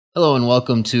Hello and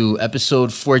welcome to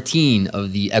episode 14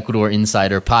 of the Ecuador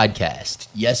Insider podcast.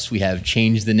 Yes, we have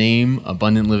changed the name.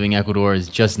 Abundant Living Ecuador is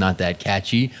just not that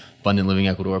catchy. Abundant Living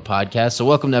Ecuador podcast. So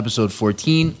welcome to episode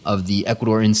 14 of the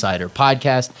Ecuador Insider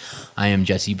podcast. I am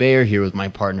Jesse Bayer here with my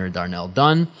partner Darnell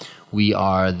Dunn. We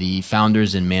are the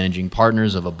founders and managing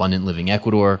partners of Abundant Living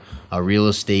Ecuador, a real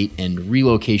estate and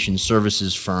relocation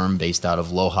services firm based out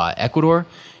of Loja, Ecuador.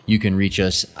 You can reach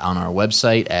us on our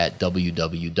website at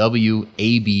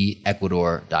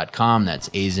www.abecuador.com. That's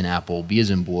A as in apple, B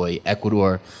as in boy,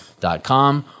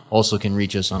 Ecuador.com. Also can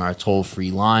reach us on our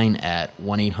toll-free line at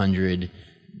 888.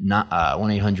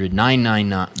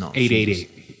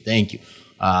 Thank you.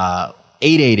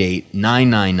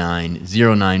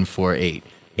 888-999-0948.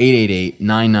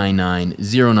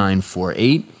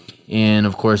 888-999-0948. And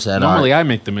of course, normally I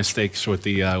make the mistakes with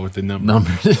the number.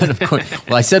 Of course.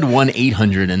 Well, I said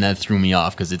 1-800, and that threw me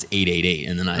off because it's 888,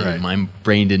 and then my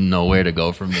brain didn't know where to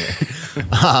go from there.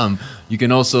 You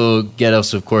can also get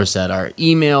us, of course, at our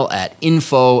email at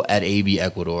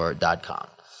info@abecuador.com.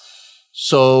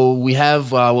 So we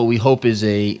have what we hope is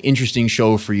a interesting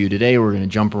show for you today. We're going to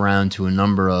jump around to a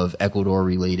number of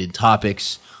Ecuador-related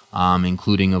topics,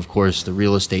 including, of course, the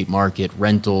real estate market,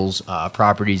 rentals,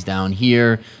 properties down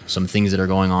here, some things that are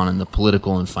going on in the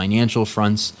political and financial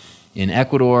fronts in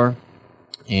Ecuador,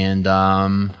 and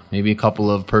maybe a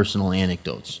couple of personal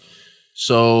anecdotes.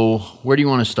 So where do you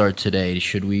want to start today?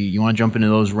 You want to jump into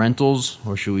those rentals,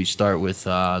 or should we start with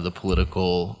the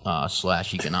political /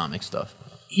 economic stuff?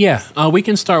 Yeah, we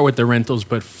can start with the rentals,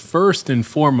 but first and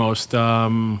foremost,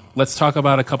 let's talk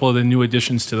about a couple of the new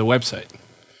additions to the website.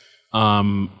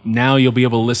 Now you'll be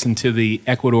able to listen to the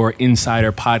Ecuador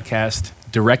Insider podcast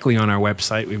directly on our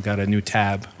website. We've got a new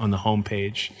tab on the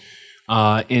homepage,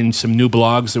 and some new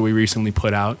blogs that we recently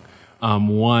put out.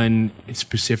 One is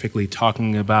specifically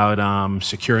talking about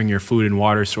securing your food and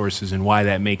water sources and why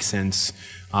that makes sense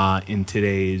in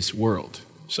today's world.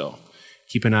 So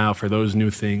keep an eye out for those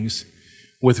new things.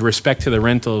 With respect to the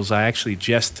rentals, I actually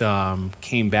just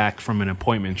came back from an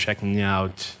appointment checking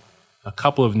out a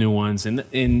couple of new ones.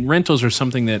 And rentals are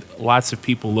something that lots of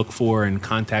people look for and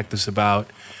contact us about.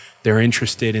 They're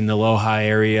interested in the Loja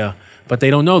area, but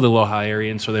they don't know the Loja area,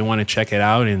 and so they want to check it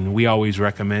out. And we always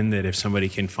recommend that if somebody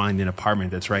can find an apartment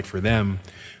that's right for them,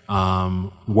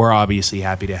 we're obviously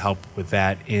happy to help with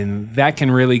that. And that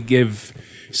can really give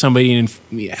somebody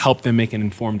help them make an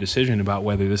informed decision about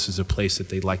whether this is a place that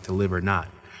they'd like to live or not.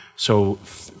 So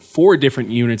 4 different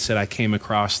units that I came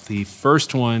across. The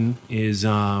first one is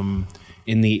in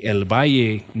the El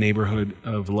Valle neighborhood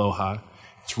of Loja.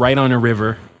 It's right on a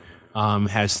river.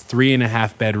 Has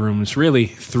 3.5 bedrooms, really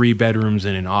 3 bedrooms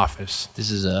and an office. This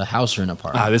is a house or an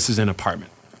apartment? This is an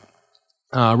apartment.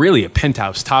 Really a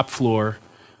penthouse, top floor.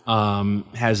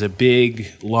 Has a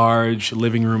big, large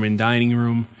living room and dining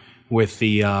room with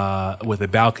a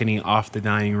balcony off the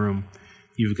dining room.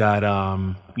 You've got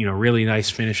really nice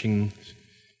finishing.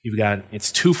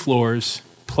 It's 2 floors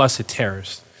plus a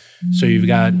terrace. So you've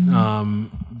got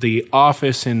the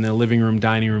office and the living room,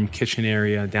 dining room, kitchen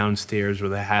area downstairs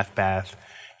with a half bath.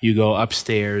 You go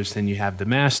upstairs, then you have the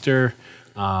master,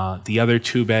 the other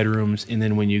 2 bedrooms, and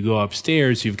then when you go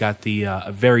upstairs, you've got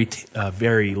a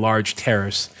very large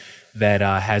terrace that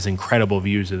has incredible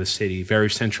views of the city, very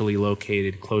centrally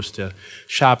located, close to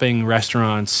shopping,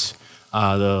 restaurants,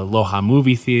 the Loja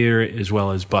movie theater, as well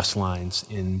as bus lines.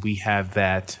 And we have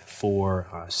that for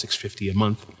 $650 a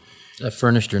month.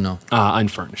 Furnished or no?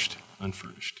 Unfurnished.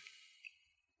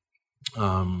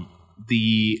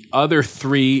 The other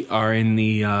 3 are in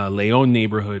the Leon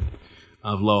neighborhood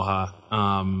of Loja.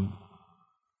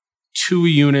 2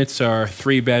 units are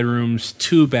 3 bedrooms,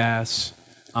 2 baths.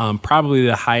 Probably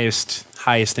the highest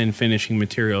end finishing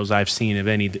materials I've seen of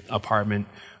any apartment.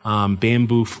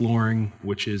 Bamboo flooring,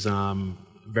 which is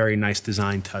very nice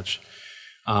design touch.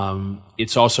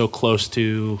 It's also close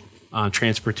to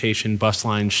transportation, bus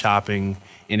lines, shopping,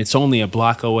 and it's only a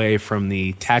block away from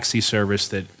the taxi service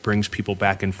that brings people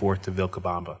back and forth to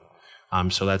Vilcabamba.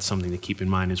 So that's something to keep in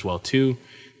mind as well too.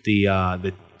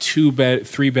 The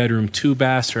 3 bedroom, 2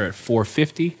 baths are at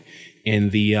 $450.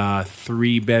 And the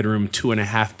 3 bedroom,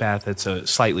 2.5 bath that's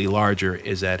slightly larger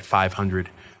is at $500.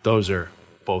 Those are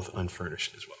both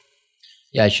unfurnished as well.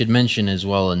 Yeah, I should mention as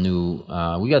well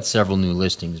we got several new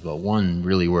listings, but one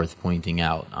really worth pointing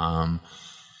out.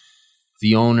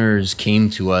 The owners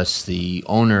came to us. The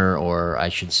owner, or I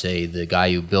should say the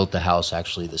guy who built the house,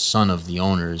 actually the son of the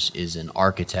owners, is an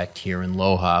architect here in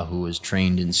Loja who was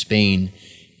trained in Spain.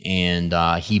 And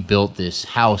he built this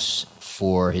house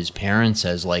for his parents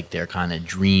as like their kind of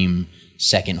dream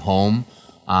second home.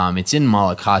 It's in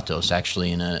Malacatos,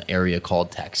 actually, in an area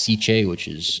called Taxiche, which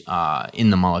is in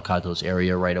the Malacatos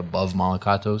area, right above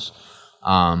Malacatos.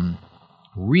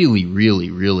 Really, really,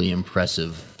 really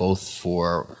impressive, both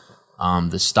for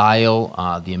the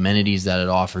style, the amenities that it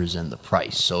offers, and the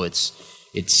price. So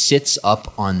it sits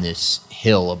up on this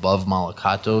hill above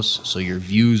Malacatos, so your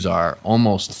views are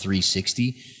almost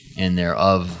 360, and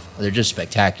they're just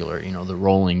spectacular. You know, the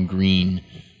rolling green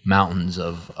mountains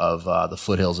of the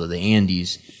foothills of the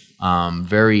Andes,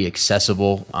 very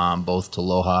accessible, both to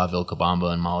Loja,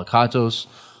 Vilcabamba, and Malacatos.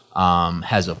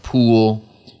 Has a pool.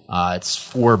 It's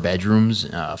 4 bedrooms,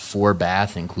 4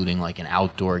 bath, including like an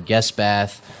outdoor guest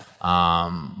bath.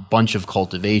 Bunch of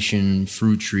cultivation,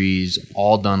 fruit trees,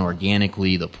 all done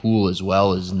organically. The pool as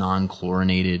well is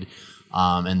non-chlorinated.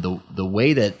 And the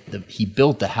way that he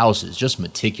built the house is just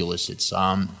meticulous.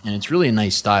 And it's really a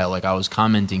nice style. Like I was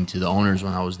commenting to the owners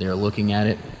when I was there looking at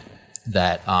it,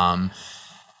 that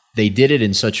they did it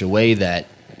in such a way that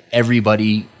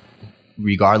everybody,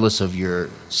 regardless of your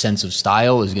sense of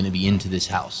style, is going to be into this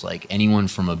house. Like anyone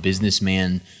from a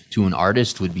businessman to an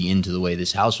artist would be into the way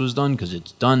this house was done, because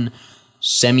it's done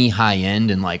semi-high end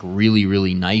and like really,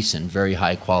 really nice and very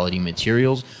high quality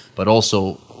materials, but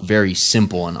also very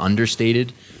simple and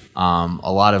understated.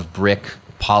 A lot of brick,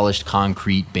 polished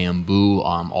concrete, bamboo.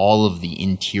 All of the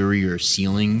interior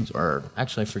ceilings, or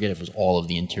actually I forget if it was all of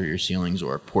the interior ceilings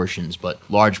or portions, but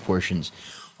large portions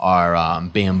are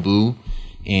bamboo.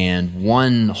 And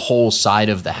one whole side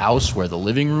of the house where the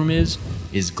living room is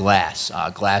glass.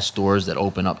 Glass doors that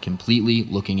open up completely,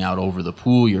 looking out over the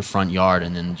pool, your front yard,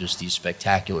 and then just these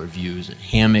spectacular views and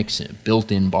hammocks and a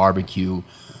built-in barbecue.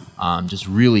 Just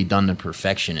really done to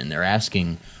perfection, and they're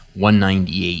asking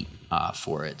 $198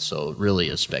 for it. So really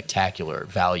a spectacular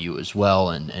value as well,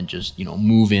 and just, you know,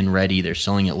 move-in ready. They're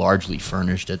selling it largely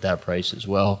furnished at that price as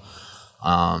well.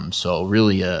 So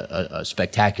really a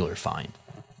spectacular find.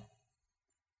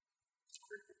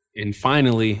 And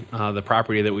finally, the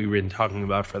property that we've been talking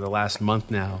about for the last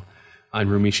month now on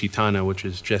Rumishitana, which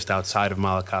is just outside of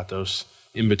Malacatos,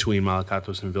 in between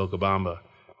Malacatos and Vilcabamba,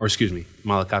 or excuse me,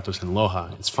 Malacatos and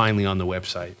Loja. It's finally on the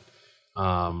website.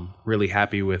 Really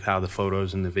happy with how the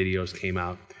photos and the videos came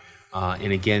out.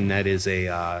 And again, that is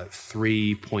a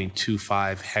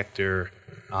 3.25 hectare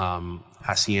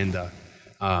hacienda,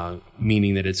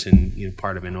 meaning that it's in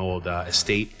part of an old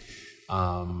estate.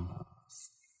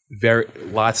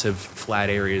 Lots of flat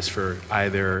areas for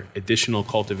either additional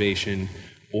cultivation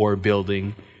or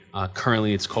building.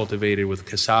 Currently, it's cultivated with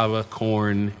cassava,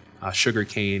 corn,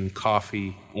 sugarcane,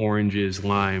 coffee, oranges,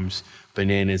 limes,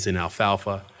 bananas, and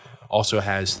alfalfa. Also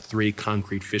has 3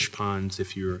 concrete fish ponds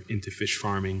if you're into fish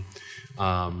farming.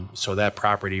 So that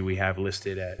property we have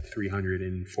listed at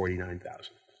 $349,000.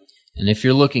 And if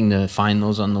you're looking to find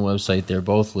those on the website, they're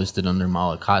both listed under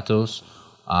Malacatos.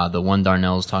 The one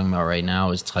Darnell is talking about right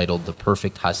now is titled The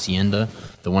Perfect Hacienda.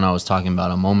 The one I was talking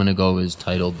about a moment ago is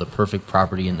titled The Perfect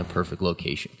Property in the Perfect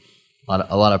Location.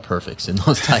 A lot of perfects in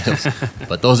those titles,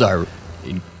 but those are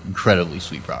incredibly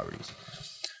sweet properties.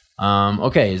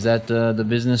 Okay, is that the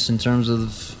business in terms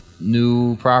of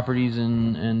new properties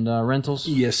and rentals?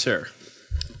 Yes, sir.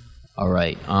 All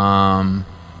right.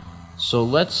 So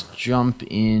let's jump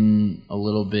in a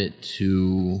little bit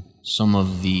to some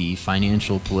of the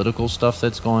financial, political stuff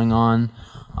that's going on.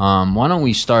 Why don't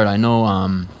we start? I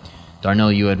know,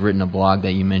 Darnell, you had written a blog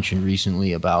that you mentioned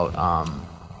recently about,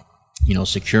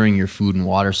 securing your food and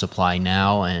water supply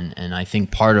now. And I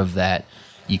think part of that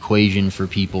equation for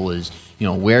people is,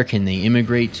 where can they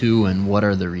immigrate to, and what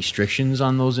are the restrictions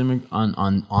on those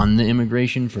on the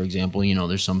immigration? For example,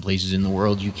 there's some places in the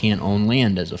world you can't own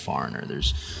land as a foreigner.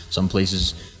 There's some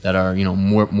places that are,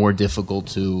 more difficult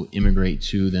to immigrate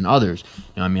to than others.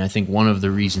 I think one of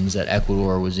the reasons that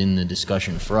Ecuador was in the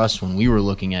discussion for us when we were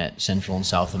looking at Central and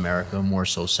South America, more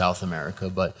so South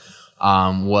America, but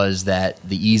was that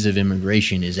the ease of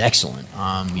immigration is excellent.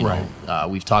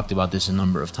 We've talked about this a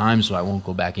number of times, so I won't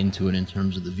go back into it in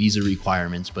terms of the visa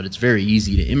requirements, but it's very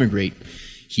easy to immigrate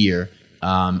here,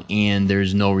 and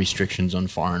there's no restrictions on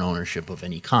foreign ownership of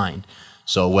any kind.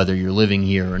 So whether you're living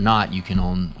here or not, you can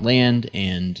own land,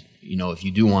 and if you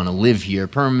do want to live here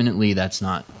permanently, that's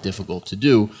not difficult to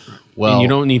do. Well, and you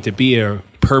don't need to be a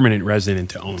permanent resident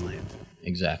to own land.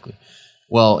 Exactly.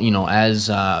 Well, as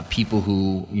people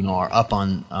who, are up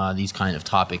on these kind of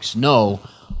topics know,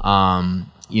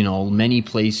 many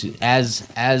places, as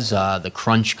the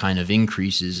crunch kind of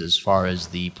increases as far as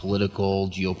the political,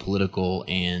 geopolitical,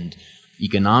 and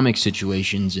economic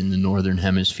situations in the Northern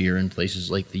Hemisphere in places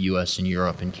like the U.S. and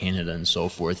Europe and Canada and so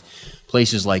forth,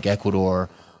 places like Ecuador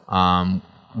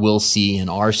will see and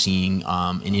are seeing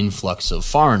an influx of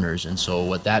foreigners. And so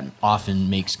what that often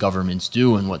makes governments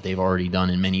do, and what they've already done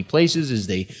in many places, is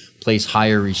they place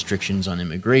higher restrictions on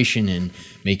immigration and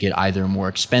make it either more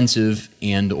expensive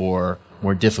and or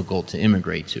more difficult to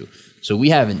immigrate to. So we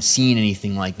haven't seen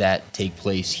anything like that take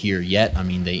place here yet. I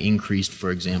mean, they increased,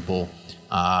 for example,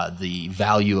 the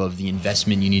value of the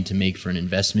investment you need to make for an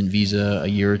investment visa a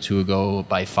year or two ago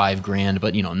by $5,000,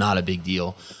 but not a big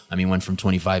deal. I mean, went from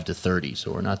 25 to 30,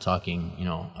 so we're not talking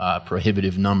a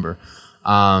prohibitive number.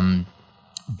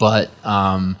 But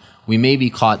we maybe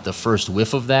caught the first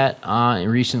whiff of that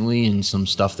recently in some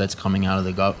stuff that's coming out of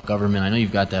the government. I know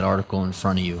you've got that article in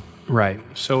front of you. Right.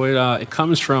 So it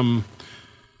comes from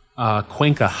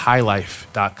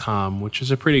CuencaHighlife.com, which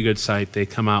is a pretty good site. They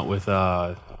come out with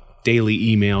daily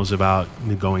emails about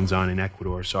the goings-on in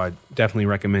Ecuador. So I definitely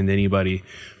recommend anybody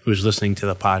who's listening to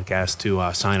the podcast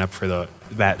to sign up for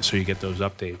that so you get those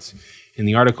updates. And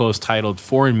the article is titled,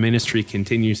 "Foreign Ministry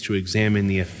Continues to Examine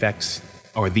the Effect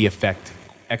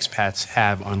Expats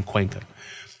Have on Cuenca."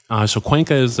 So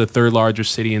Cuenca is the third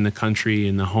largest city in the country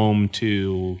and the home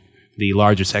to the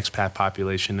largest expat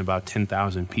population, about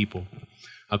 10,000 people.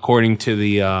 According to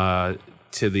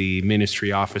the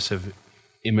Ministry Office of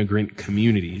Immigrant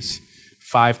Communities,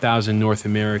 5,000 North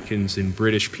Americans and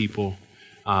British people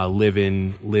live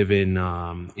in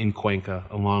Cuenca,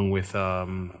 along with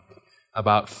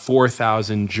about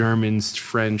 4,000 Germans,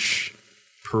 French,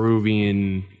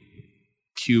 Peruvian,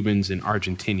 Cubans, and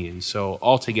Argentinians. So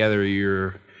altogether,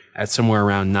 you're at somewhere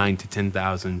around 9,000 to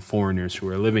 10,000 foreigners who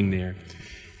are living there.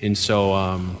 And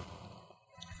so,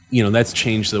 that's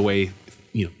changed the way,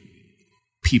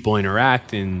 people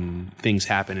interact and things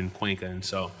happen in Cuenca. And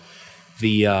so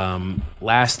the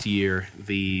last year,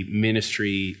 the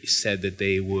ministry said that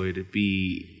they would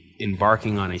be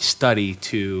embarking on a study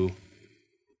to,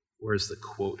 where's the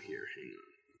quote here? Hang on.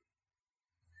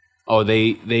 Oh,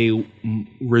 they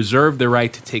reserve the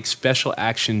right to take special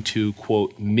action to,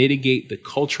 quote, mitigate the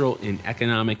cultural and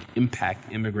economic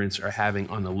impact immigrants are having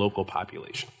on the local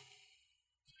population.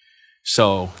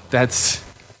 So that's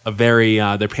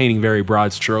they're painting very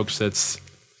broad strokes.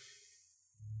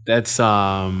 That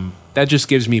just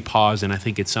gives me pause, and I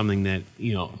think it's something that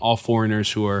all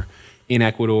foreigners who are in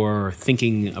Ecuador or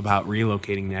thinking about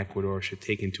relocating to Ecuador should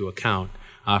take into account,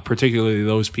 particularly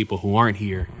those people who aren't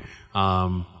here,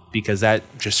 because that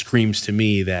just screams to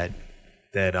me that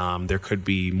there could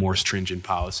be more stringent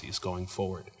policies going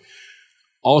forward.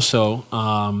 Also,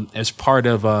 as part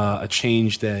of a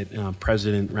change that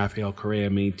President Rafael Correa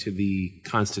made to the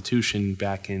Constitution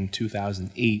back in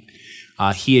 2008,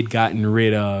 he had gotten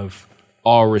rid of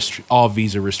all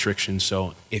visa restrictions.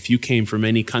 So if you came from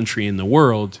any country in the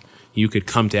world, you could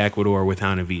come to Ecuador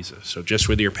without a visa. So just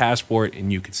with your passport,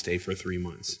 and you could stay for 3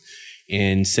 months.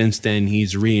 And since then,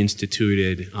 he's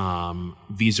reinstituted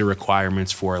visa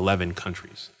requirements for 11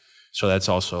 countries. So that's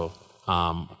also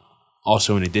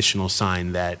an additional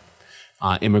sign that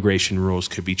immigration rules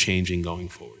could be changing going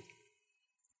forward.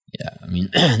 Yeah, I mean,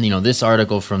 this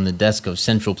article from the desk of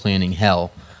Central Planning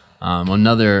Hell,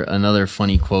 another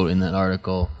funny quote in that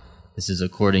article. This is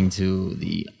according to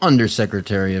the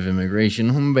Undersecretary of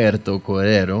Immigration, Humberto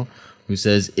Correro, who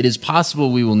says, "It is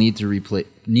possible we will need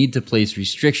to place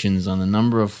restrictions on the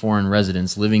number of foreign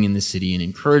residents living in the city and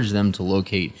encourage them to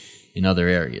locate in other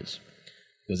areas.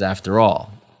 Because after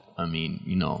all, I mean,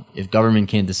 if government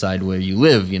can't decide where you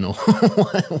live,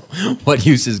 what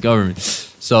use is government?"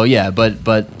 So yeah, but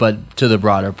to the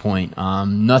broader point,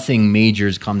 nothing major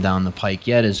has come down the pike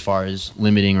yet as far as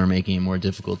limiting or making it more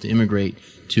difficult to immigrate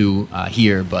to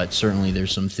here. But certainly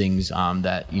there's some things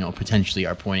that potentially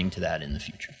are pointing to that in the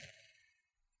future.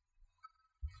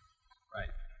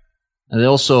 And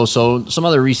also, so some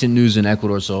other recent news in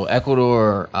Ecuador. So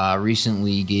Ecuador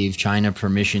recently gave China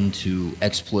permission to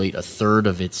exploit a third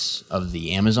of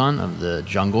the Amazon, of the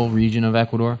jungle region of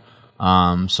Ecuador.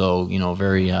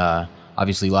 Very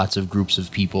obviously lots of groups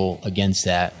of people against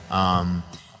that.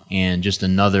 And just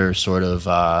another sort of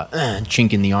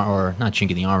chink in the armor, or not chink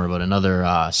in the armor, but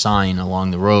another sign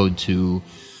along the road to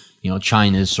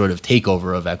China's sort of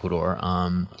takeover of Ecuador.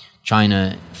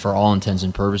 China, for all intents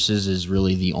and purposes, is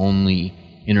really the only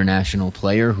international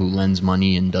player who lends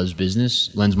money to and does business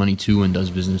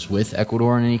with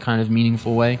Ecuador in any kind of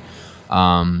meaningful way.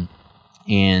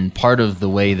 And part of the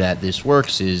way that this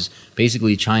works is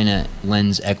basically China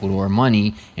lends Ecuador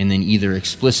money and then either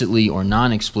explicitly or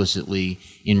non-explicitly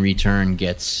in return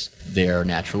gets their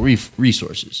natural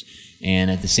resources.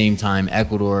 And at the same time,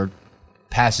 Ecuador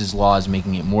passes laws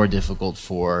making it more difficult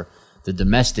for the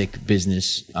domestic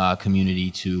business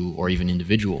community or even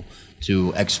individual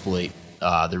to exploit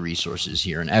the resources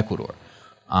here in Ecuador.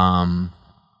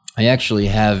 I actually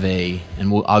have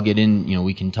I'll get in,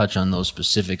 we can touch on those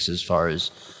specifics as far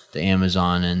as the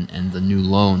Amazon and the new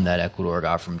loan that Ecuador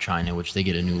got from China, which they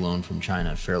get a new loan from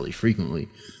China fairly frequently.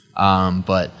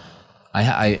 But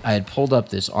I had pulled up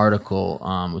this article,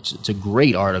 which it's a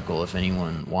great article if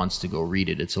anyone wants to go read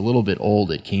it. It's a little bit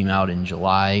old. It came out in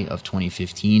July of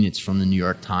 2015. It's from the New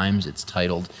York Times. It's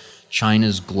titled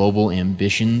China's Global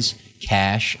Ambitions,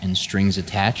 Cash, and Strings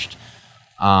Attached.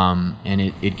 And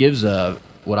it gives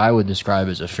what I would describe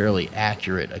as a fairly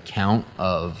accurate account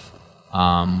of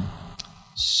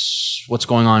what's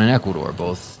going on in Ecuador,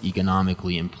 both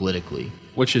economically and politically.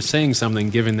 Which is saying something,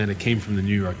 given that it came from the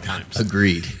New York Times.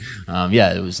 Agreed.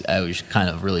 It was kind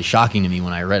of really shocking to me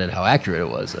when I read it how accurate it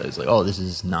was. I was like, oh, this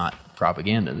is not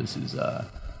propaganda. This is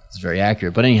it's very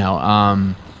accurate. But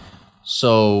anyhow,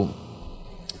 so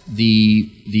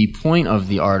the point of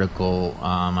the article,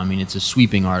 it's a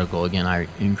sweeping article. Again, I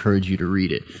encourage you to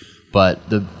read it. But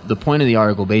the point of the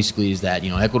article basically is that,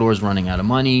 Ecuador is running out of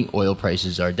money, oil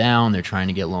prices are down, they're trying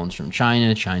to get loans from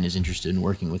China. China is interested in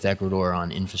working with Ecuador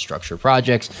on infrastructure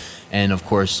projects, and of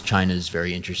course, China is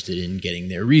very interested in getting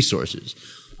their resources.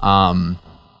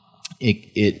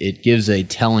 It gives a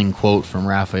telling quote from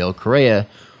Rafael Correa,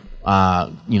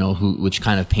 which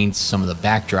kind of paints some of the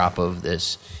backdrop of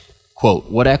this. Quote,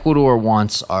 what Ecuador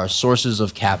wants are sources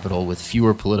of capital with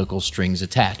fewer political strings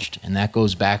attached, and that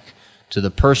goes back to the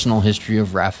personal history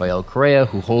of Rafael Correa,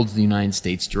 who holds the United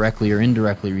States directly or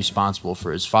indirectly responsible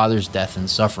for his father's death and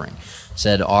suffering,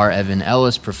 said R. Evan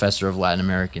Ellis, professor of Latin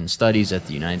American Studies at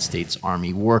the United States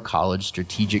Army War College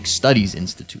Strategic Studies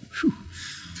Institute.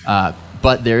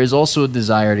 But there is also a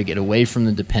desire to get away from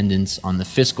the dependence on the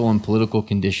fiscal and political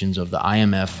conditions of the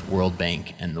IMF, World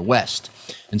Bank, and the West.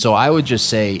 And so I would just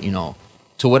say,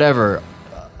 to whatever,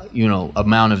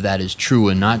 amount of that is true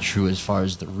and not true as far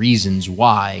as the reasons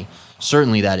why,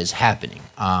 certainly that is happening.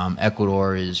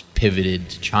 Ecuador is pivoted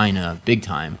to China big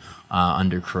time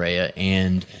under Correa,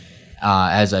 and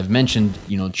as I've mentioned,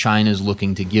 China is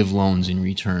looking to give loans in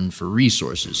return for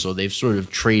resources. So they've sort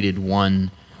of traded one.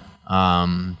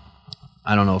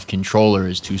 I don't know if controller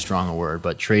is too strong a word,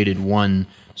 but traded one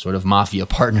sort of mafia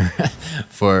partner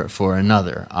for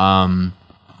another.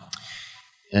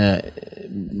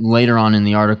 Later on in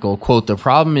the article, quote, the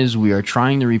problem is we are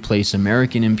trying to replace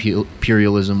American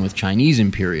imperialism with Chinese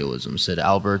imperialism, said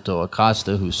Alberto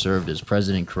Acosta, who served as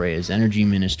President Correa's energy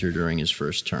minister during his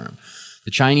first term.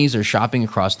 The Chinese are shopping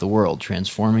across the world,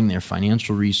 transforming their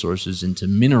financial resources into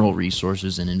mineral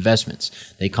resources and investments.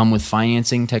 They come with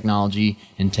financing, technology,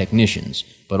 and technicians,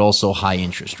 but also high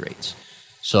interest rates.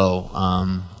 So,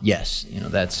 yes,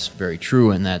 that's very true,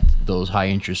 and that those high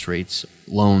interest rates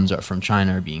loans from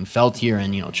China are being felt here,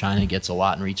 and, China gets a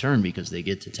lot in return because they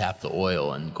get to tap the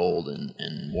oil and gold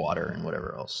and water and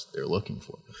whatever else they're looking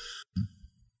for.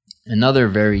 Another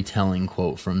very telling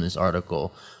quote from this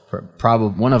article,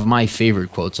 probably one of my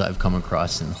favorite quotes I've come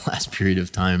across in the last period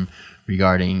of time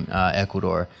regarding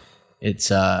Ecuador.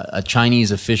 It's a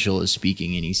Chinese official is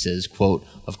speaking, and he says, quote,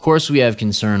 of course we have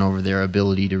concern over their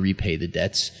ability to repay the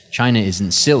debts. China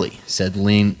isn't silly, said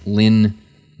Lin,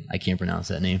 I can't pronounce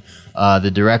that name,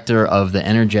 the director of the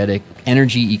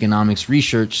Energy Economics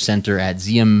Research Center at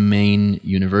Xiamen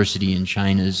University in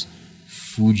China's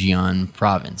Fujian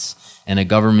province, and a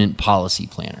government policy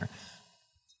planner.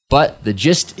 But the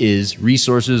gist is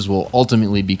resources will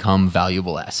ultimately become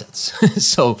valuable assets.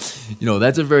 So,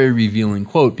 that's a very revealing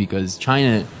quote, because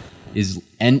China is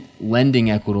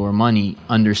lending Ecuador money,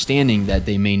 understanding that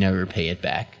they may never pay it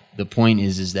back. The point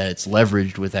is that it's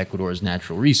leveraged with Ecuador's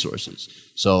natural resources.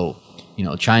 So,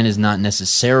 China's not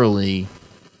necessarily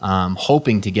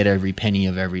hoping to get every penny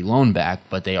of every loan back,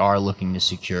 but they are looking to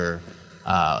secure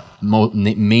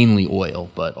mainly oil,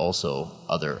 but also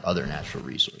other natural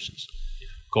resources.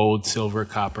 Gold, silver,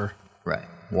 copper. Right.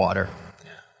 Water.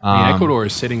 Ecuador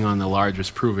is sitting on the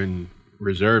largest proven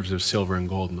reserves of silver and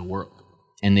gold in the world.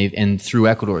 And through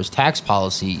Ecuador's tax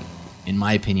policy, in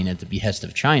my opinion, at the behest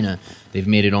of China, they've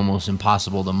made it almost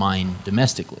impossible to mine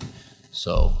domestically.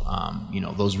 So,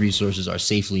 those resources are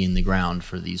safely in the ground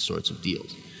for these sorts of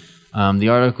deals. The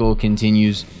article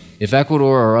continues, if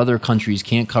Ecuador or other countries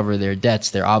can't cover their debts,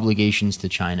 their obligations to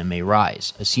China may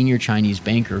rise. A senior Chinese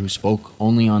banker who spoke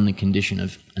only on the condition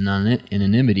of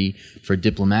anonymity for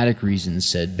diplomatic reasons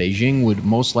said Beijing would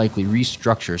most likely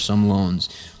restructure some loans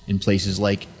in places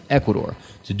like Ecuador.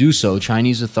 To do so,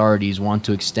 Chinese authorities want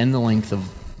to extend the length of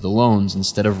the loans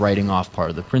instead of writing off part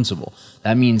of the principal.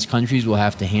 That means countries will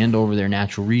have to hand over their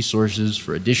natural resources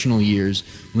for additional years,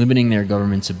 limiting their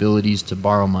government's abilities to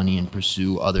borrow money and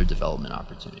pursue other development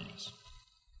opportunities.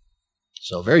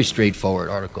 So, very straightforward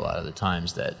article out of the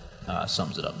Times that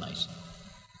sums it up nice.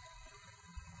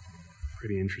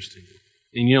 Pretty interesting.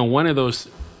 And, one of those,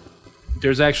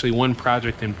 there's actually one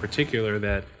project in particular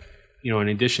that, in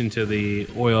addition to the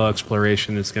oil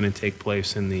exploration that's going to take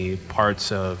place in the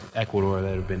parts of Ecuador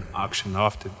that have been auctioned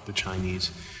off to the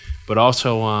Chinese, but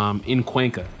also in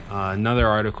Cuenca, another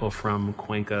article from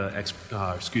Cuenca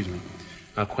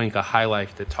High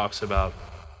Life that talks about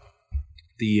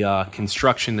the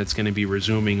construction that's going to be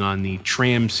resuming on the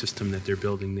tram system that they're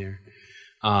building there.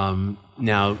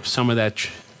 Now, some of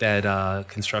that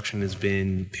construction has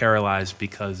been paralyzed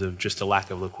because of just a lack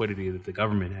of liquidity that the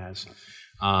government has.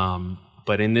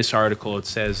 But in this article, it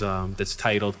says that's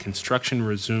titled "Construction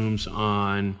Resumes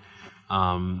on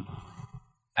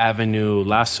Avenue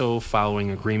Lasso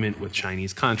Following Agreement with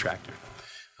Chinese Contractor."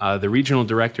 The regional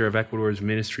director of Ecuador's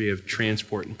Ministry of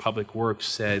Transport and Public Works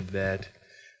said that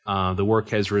the work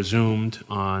has resumed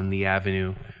on the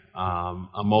avenue,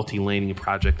 a multi-laning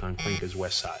project on Cuenca's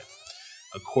west side.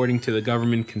 According to the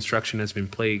government, construction has been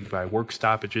plagued by work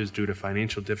stoppages due to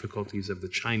financial difficulties of the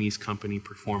Chinese company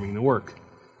performing the work.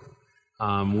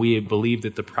 We believe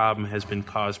that the problem has been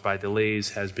caused by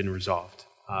delays has been resolved,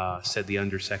 said the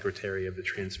Undersecretary of the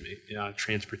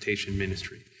Transportation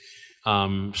Ministry.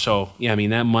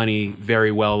 That money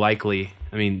very well likely,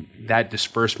 that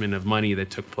disbursement of money that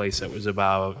took place that was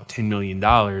about $10 million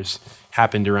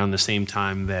happened around the same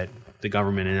time that the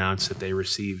government announced that they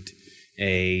received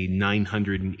a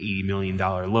 $980 million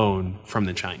loan from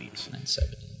the Chinese.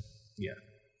 970. Yeah.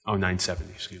 Oh,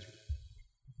 970, excuse me.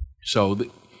 So,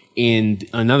 and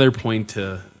another point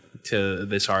to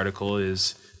this article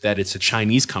is that it's a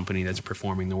Chinese company that's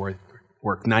performing the work,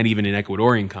 not even an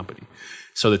Ecuadorian company.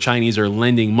 So the Chinese are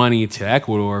lending money to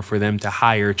Ecuador for them to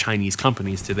hire Chinese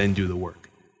companies to then do the work.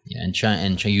 Yeah, and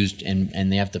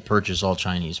they have to purchase all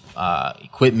Chinese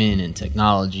equipment and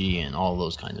technology and all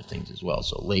those kinds of things as well.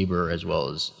 So labor as well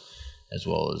as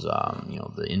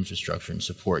the infrastructure and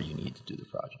support you need to do the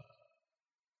project.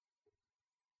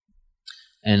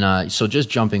 And so just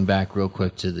jumping back real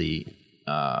quick to the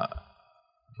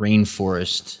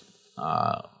rainforest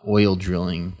oil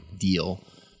drilling deal,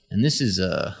 and this is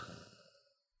a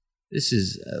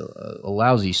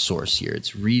lousy source here.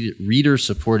 It's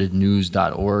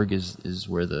readersupportednews.org is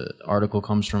where the article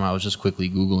comes from. I was just quickly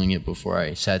Googling it before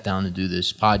I sat down to do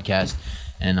this podcast,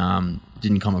 and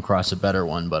didn't come across a better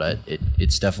one, but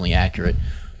it's definitely accurate.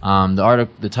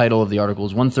 The title of the article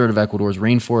is "1/3 of Ecuador's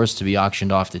rainforest to be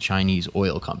auctioned off to Chinese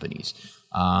oil companies."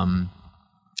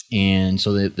 And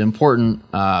so the important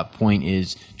point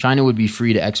is China would be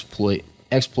free to exploit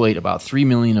about 3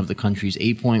 million of the country's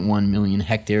 8.1 million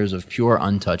hectares of pure,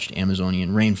 untouched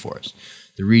Amazonian rainforest.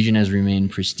 The region has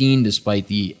remained pristine despite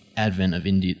the advent of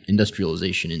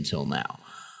industrialization until now.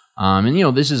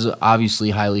 This is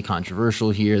obviously highly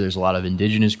controversial here. There's a lot of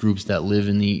indigenous groups that live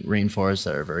in the rainforest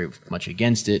that are very much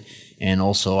against it, and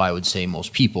also I would say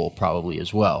most people probably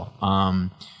as well.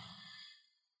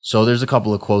 So there's a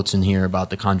couple of quotes in here about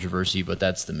the controversy, but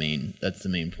that's the main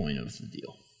point of the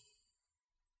deal.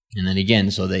 And then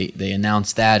again, so they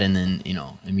announced that, and then,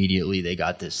 immediately they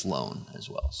got this loan as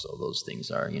well. So those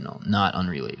things are, not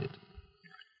unrelated.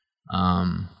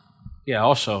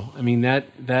 Also, that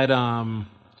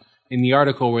in the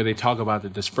article where they talk about the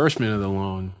disbursement of the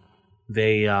loan,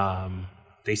 they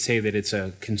say that it's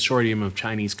a consortium of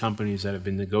Chinese companies that have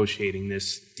been negotiating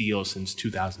this deal since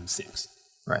 2006.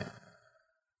 Right.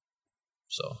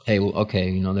 So, hey, well,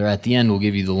 okay, they're at the end, we'll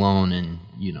give you the loan, and,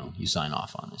 you sign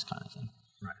off on this kind of thing.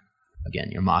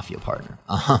 Again, your mafia partner.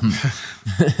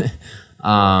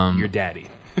 Your daddy.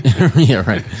 Yeah,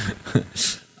 right.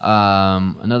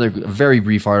 Another very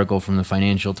brief article from the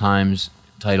Financial Times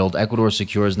titled "Ecuador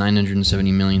Secures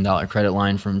 $970 Million Credit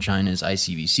Line from China's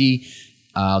ICBC."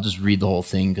 I'll just read the whole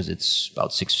thing because it's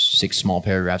about six small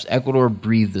paragraphs. Ecuador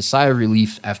breathed a sigh of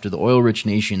relief after the oil-rich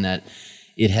nation that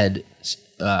it had...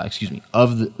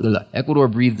 Ecuador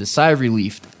breathed a sigh of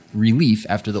relief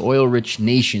after the oil-rich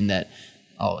nation that...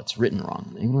 Oh, it's written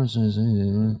wrong.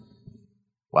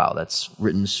 Wow, that's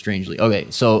written strangely. Okay,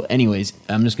 so anyways,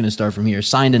 I'm just going to start from here.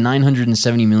 Signed a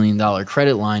 $970 million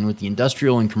credit line with the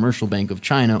Industrial and Commercial Bank of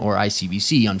China, or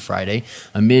ICBC, on Friday,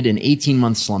 amid an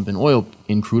 18-month slump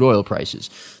in crude oil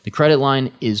prices. The credit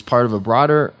line is part of a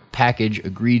broader package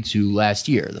agreed to last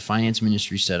year, the Finance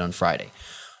Ministry said on Friday.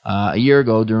 A year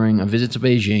ago, during a visit to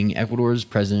Beijing, Ecuador's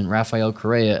President Rafael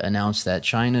Correa announced that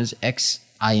China's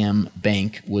IM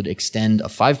Bank would extend a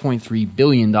 $5.3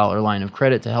 billion line of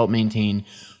credit to help maintain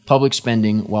public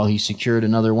spending, while he secured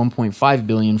another $1.5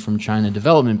 billion from China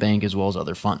Development Bank as well as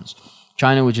other funds.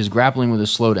 China, which is grappling with a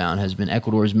slowdown, has been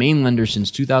Ecuador's main lender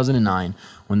since 2009,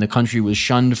 when the country was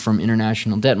shunned from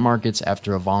international debt markets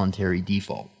after a voluntary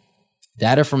default.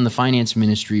 Data from the Finance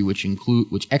Ministry, which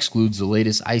excludes the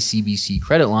latest ICBC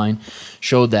credit line,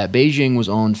 showed that Beijing was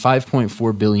owned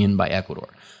 $5.4 billion by Ecuador.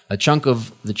 A chunk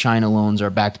of the China loans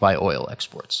are backed by oil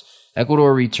exports.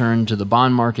 Ecuador returned to the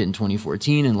bond market in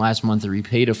 2014, and last month it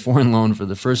repaid a foreign loan for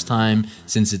the first time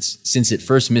since it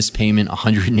first missed payment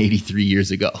 183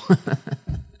 years ago.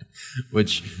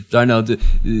 Which, Darnell,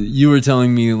 you were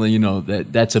telling me,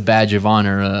 that's a badge of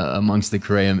honor amongst the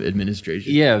Correa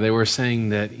administration. Yeah, they were saying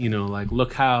that,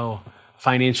 look how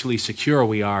financially secure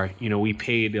we are. We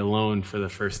paid a loan for the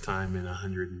first time in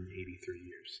 183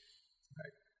 years.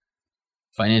 Right.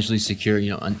 Financially secure,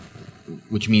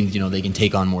 which means, they can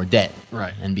take on more debt.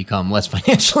 Right. And become less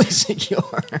financially secure.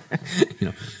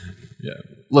 Yeah.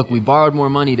 Look, we borrowed more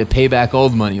money to pay back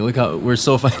old money. Look how we're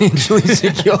so financially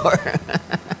secure.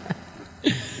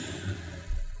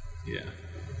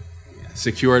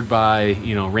 Secured by,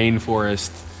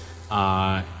 rainforest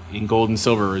in gold and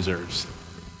silver reserves.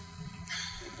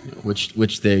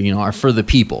 Which they, are for the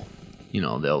people.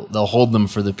 They'll hold them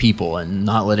for the people and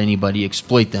not let anybody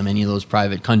exploit them, any of those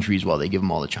private countries, while they give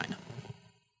them all to China.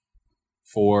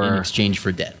 In exchange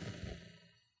for debt.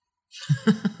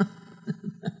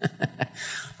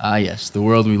 Yes, the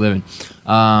world we live in.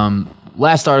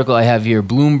 Last article I have here,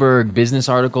 Bloomberg business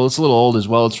article. It's a little old as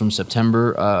well. It's from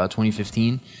September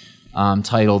 2015.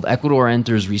 Titled, Ecuador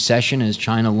Enters Recession as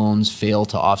China Loans Fail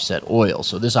to Offset Oil.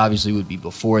 So this obviously would be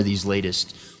before these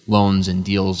latest loans and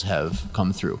deals have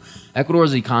come through.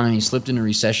 Ecuador's economy slipped into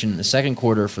recession in the second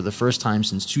quarter for the first time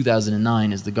since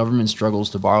 2009 as the government struggles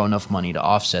to borrow enough money to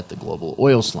offset the global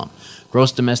oil slump.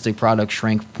 Gross domestic product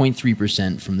shrank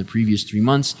 0.3% from the previous 3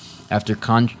 months after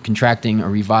contracting a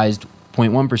revised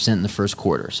 0.1% in the first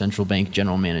quarter, Central Bank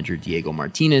General Manager Diego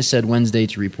Martinez said Wednesday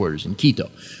to reporters in Quito.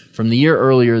 From the year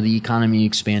earlier, the economy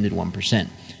expanded 1%.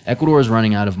 Ecuador is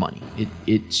running out of money.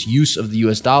 Its use of the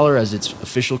U.S. dollar as its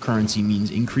official currency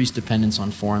means increased dependence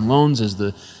on foreign loans as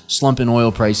the slump in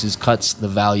oil prices cuts the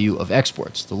value of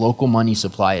exports. The local money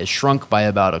supply has shrunk by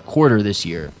about a quarter this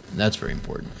year. That's very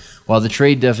important. While the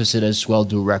trade deficit has swelled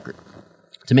to a record.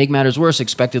 To make matters worse,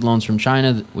 expected loans from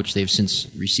China, which they've since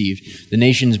received, the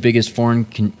nation's biggest foreign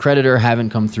creditor,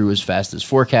 haven't come through as fast as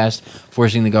forecast,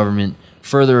 forcing the government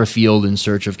further afield in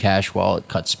search of cash while it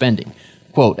cuts spending.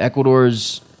 Quote,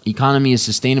 Ecuador's economy is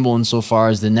sustainable insofar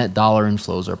as the net dollar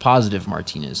inflows are positive,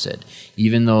 Martinez said.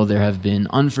 Even though there have been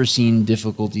unforeseen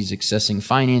difficulties accessing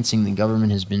financing, the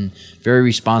government has been very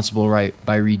responsible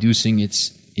by reducing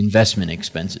its investment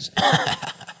expenses.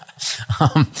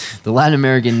 The Latin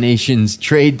American nation's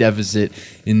trade deficit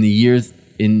in the year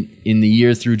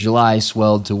through July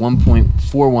swelled to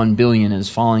 $1.41 billion as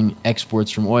falling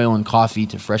exports from oil and coffee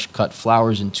to fresh-cut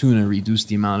flowers and tuna reduced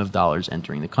the amount of dollars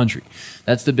entering the country.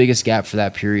 That's the biggest gap for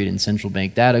that period in central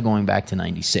bank data going back to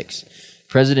 '96.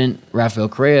 President Rafael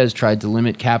Correa has tried to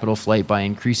limit capital flight by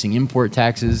increasing import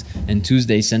taxes and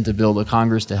Tuesday sent a bill to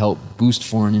Congress to help boost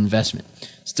foreign investment.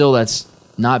 Still, that's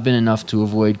not been enough to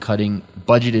avoid cutting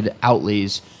budgeted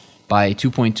outlays by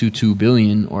 $2.22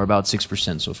 billion, or about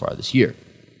 6% so far this year.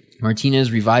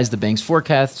 Martinez revised the bank's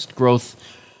forecast growth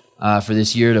for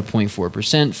this year to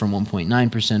 0.4% from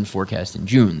 1.9% forecast in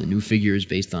June. The new figure is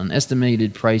based on an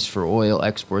estimated price for oil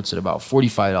exports at about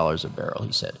 $45 a barrel,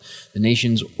 he said. The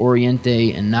nation's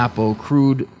Oriente and Napo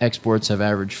crude exports have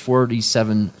averaged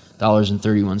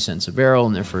 $47.31 a barrel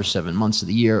in their first 7 months of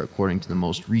the year, according to the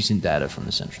most recent data from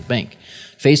the central bank.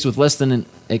 Faced with less than an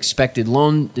expected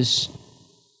loan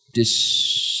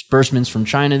disbursements from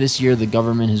China this year, the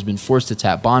government has been forced to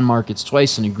tap bond markets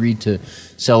twice and agreed to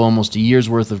sell almost a year's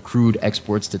worth of crude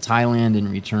exports to Thailand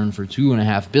in return for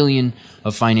 $2.5 billion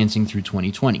of financing through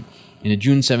 2020. In a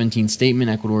June 17th statement,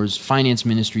 Ecuador's finance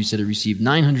ministry said it received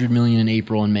 $900 million in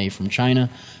April and May from China.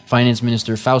 Finance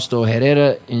Minister Fausto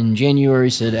Herrera in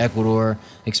January said Ecuador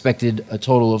expected a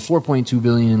total of $4.2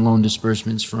 billion in loan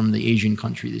disbursements from the Asian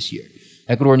country this year.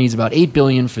 Ecuador needs about $8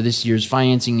 billion for this year's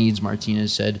financing needs,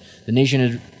 Martinez said. The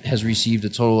nation has received a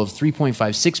total of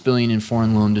 $3.56 billion in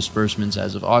foreign loan disbursements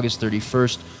as of August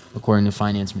 31st, according to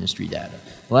Finance Ministry data.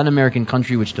 The Latin American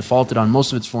country, which defaulted on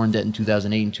most of its foreign debt in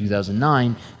 2008 and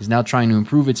 2009, is now trying to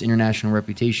improve its international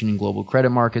reputation in global credit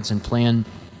markets and plans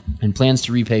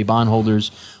to repay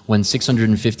bondholders when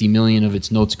 $650 million of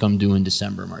its notes come due in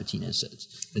December, Martinez says.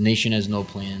 The nation has no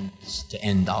plans to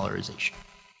end dollarization.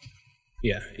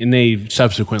 Yeah, and they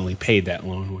subsequently paid that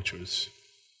loan, which was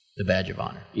the badge of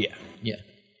honor. Yeah. Yeah.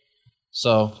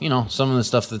 So, some of the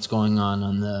stuff that's going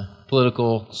on the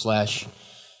political /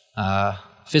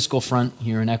 fiscal front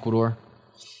here in Ecuador.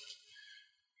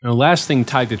 Now, last thing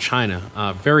tied to China,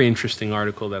 a very interesting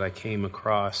article that I came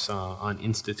across on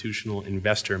Institutional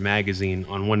Investor magazine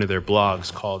on one of their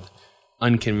blogs called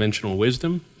Unconventional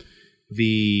Wisdom.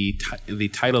 The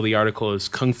title of the article is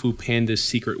Kung Fu Panda's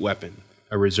Secret Weapon,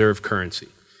 a Reserve Currency.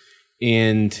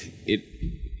 And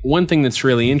one thing that's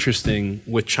really interesting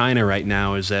with China right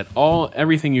now is that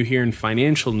everything you hear in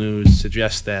financial news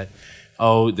suggests that,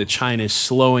 that China is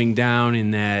slowing down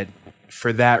and that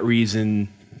for that reason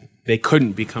they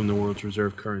couldn't become the world's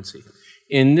reserve currency.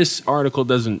 And this article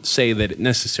doesn't say that it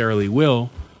necessarily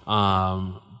will,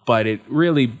 but it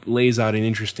really lays out an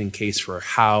interesting case for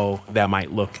how that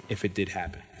might look if it did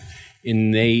happen.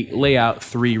 And they lay out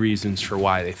 3 reasons for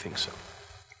why they think so.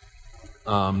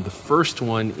 The first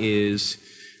one is,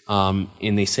 and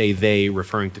they say they,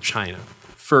 referring to China.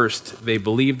 First, they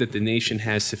believe that the nation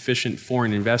has sufficient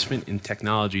foreign investment in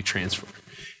technology transfer.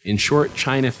 In short,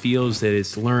 China feels that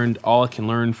it's learned all it can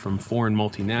learn from foreign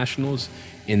multinationals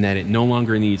and that it no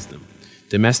longer needs them.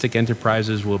 Domestic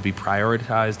enterprises will be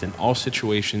prioritized in all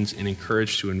situations and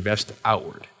encouraged to invest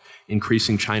outward,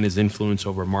 increasing China's influence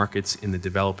over markets in the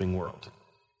developing world.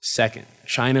 Second,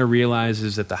 China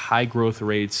realizes that the high growth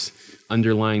rates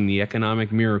underlying the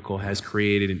economic miracle has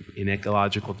created an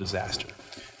ecological disaster.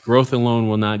 Growth alone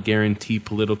will not guarantee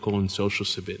political and social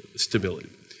stability.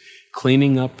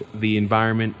 Cleaning up the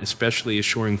environment, especially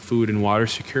assuring food and water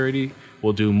security,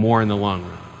 will do more in the long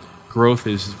run. Growth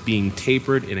is being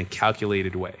tapered in a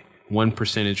calculated way, 1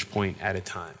 percentage point at a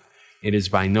time. It is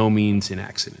by no means an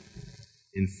accident.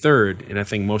 And third, and I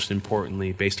think most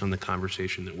importantly, based on the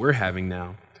conversation that we're having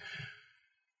now,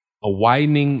 a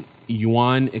widening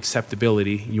yuan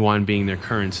acceptability, yuan being their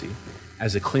currency,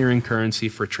 as a clearing currency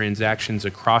for transactions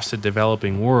across the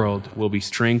developing world will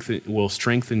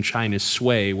strengthen China's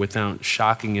sway without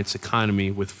shocking its economy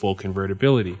with full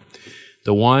convertibility.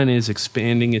 The yuan is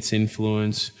expanding its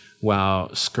influence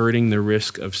while skirting the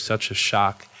risk of such a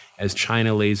shock as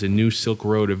China lays a new Silk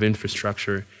Road of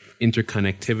infrastructure,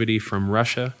 interconnectivity from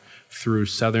Russia through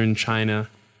southern China,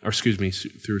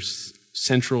 through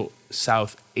Central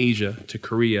South Asia to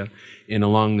Korea and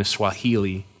along the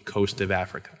Swahili coast of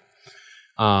Africa.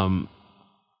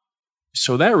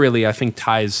 So that really, I think,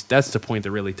 that's the point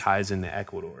that really ties into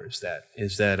Ecuador,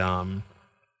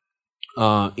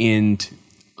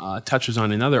 touches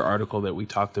on another article that we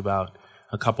talked about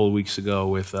a couple of weeks ago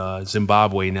with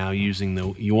Zimbabwe now using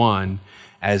the yuan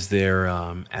as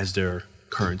their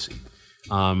currency.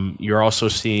 You're also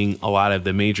seeing a lot of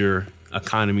the major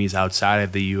economies outside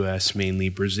of the U.S., mainly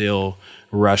Brazil,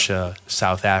 Russia,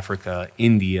 South Africa,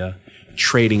 India,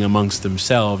 trading amongst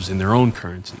themselves in their own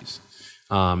currencies,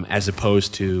 as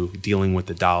opposed to dealing with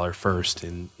the dollar first.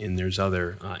 And there's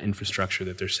other infrastructure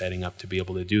that they're setting up to be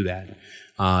able to do that.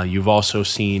 You've also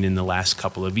seen in the last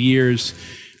couple of years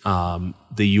the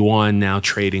yuan now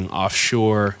trading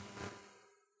offshore,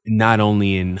 not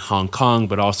only in Hong Kong,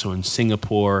 but also in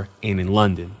Singapore and in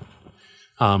London.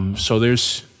 So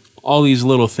there's all these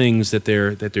little things that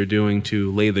they're doing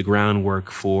to lay the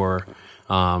groundwork for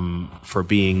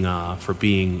being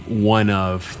one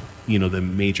of the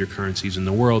major currencies in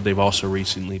the world. They've also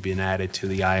recently been added to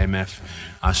the IMF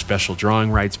special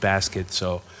drawing rights basket.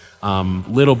 So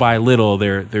little by little,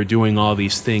 they're doing all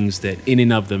these things that in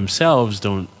and of themselves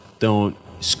don't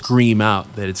scream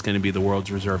out that it's going to be the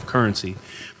world's reserve currency.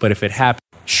 But if it happened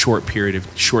short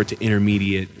to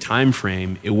intermediate time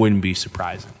frame, it wouldn't be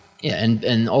surprising. Yeah,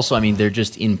 and also, I mean, they're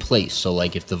just in place. So,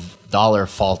 like, if the dollar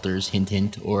falters,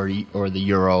 hint, or the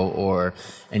euro or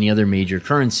any other major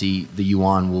currency, the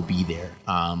yuan will be there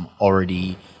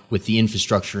already with the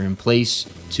infrastructure in place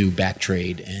to back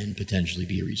trade and potentially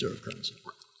be a reserve currency.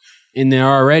 And they're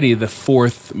already the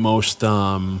fourth most.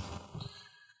 They're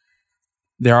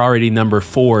already number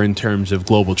 4 in terms of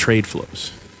global trade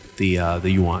flows, the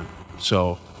yuan.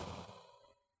 So,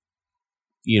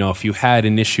 if you had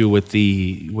an issue with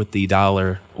the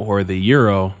dollar or the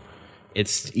euro,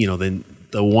 it's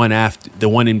the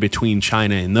one in between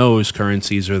China and those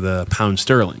currencies are the pound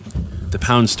sterling. The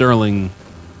pound sterling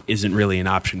isn't really an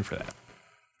option for that.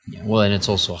 Yeah, well, and it's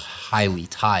also highly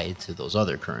tied to those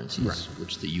other currencies, right,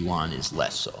 which the yuan is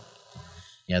less so.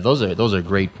 Yeah, those are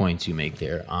great points you make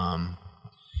there.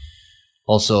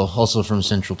 Also from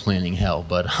central planning hell,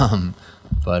 but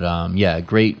yeah,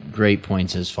 great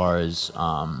points as far as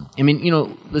I mean,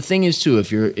 the thing is too,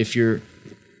 if you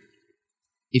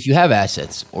have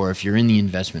assets or if you're in the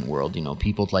investment world,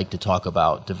 people like to talk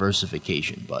about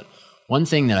diversification, but one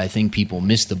thing that I think people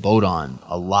miss the boat on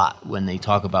a lot when they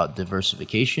talk about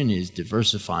diversification is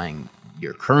diversifying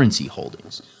your currency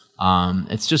holdings.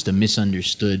 It's just a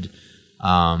misunderstood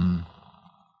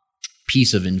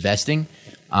piece of investing.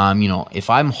 If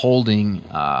I'm holding,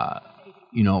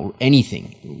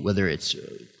 anything, whether it's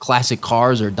classic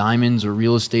cars or diamonds or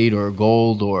real estate or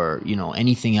gold or,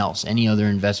 anything else, any other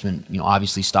investment,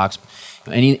 obviously stocks,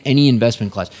 any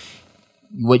investment class,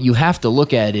 what you have to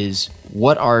look at is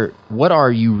what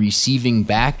are you receiving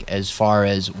back as far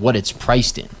as what it's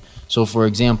priced in. So, for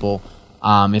example,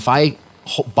 if I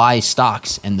buy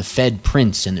stocks and the Fed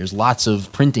prints and there's lots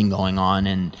of printing going on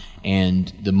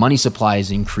and the money supply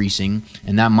is increasing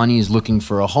and that money is looking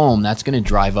for a home, that's going to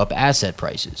drive up asset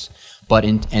prices.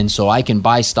 And so I can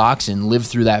buy stocks and live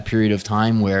through that period of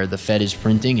time where the Fed is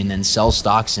printing and then sell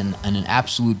stocks on an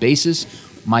absolute basis.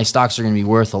 My stocks are going to be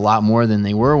worth a lot more than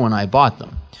they were when I bought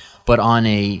them. But on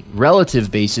a relative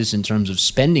basis, in terms of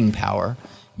spending power,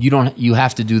 you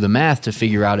have to do the math to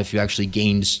figure out if you actually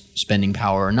gained spending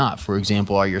power or not. For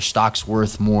example, are your stocks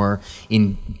worth more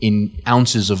in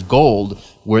ounces of gold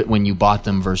when you bought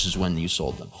them versus when you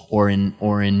sold them, or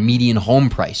in median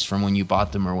home price from when you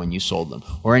bought them or when you sold them,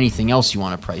 or anything else you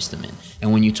want to price them in.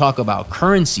 And when you talk about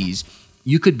currencies,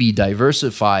 you could be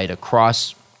diversified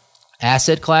across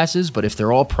asset classes, but if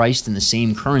they're all priced in the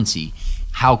same currency,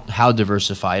 how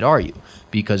diversified are you?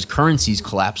 Because currencies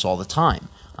collapse all the time.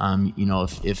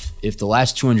 If the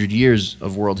last 200 years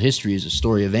of world history is a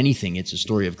story of anything, it's a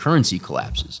story of currency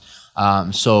collapses.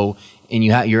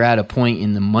 You're at a point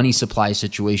in the money supply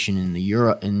situation in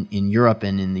Europe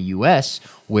and in the U.S.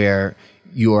 where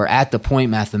you are at the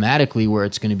point mathematically where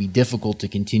it's going to be difficult to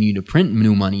continue to print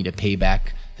new money to pay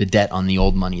back the debt on the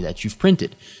old money that you've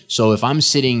printed. So if I'm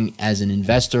sitting as an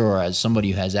investor or as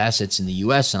somebody who has assets in the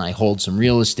U.S. and I hold some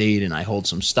real estate and I hold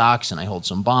some stocks and I hold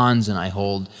some bonds and I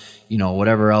hold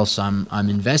whatever else I'm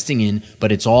investing in,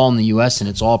 but it's all in the U.S. and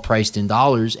it's all priced in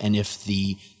dollars. And if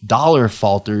the dollar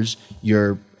falters,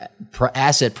 your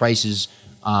asset prices,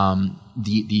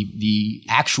 the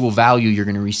actual value you're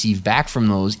going to receive back from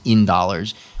those in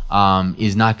dollars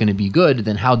is not going to be good.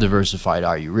 Then how diversified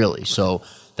are you really? So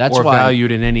that's or why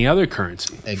valued in any other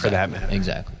currency for that matter.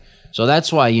 Exactly. So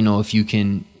that's why if you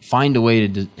can find a way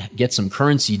to get some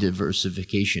currency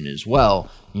diversification as well,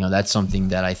 that's something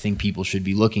that I think people should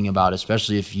be looking about,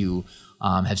 especially if you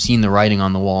have seen the writing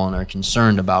on the wall and are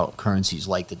concerned about currencies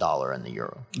like the dollar and the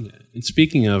euro. Yeah. And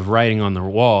speaking of writing on the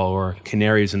wall or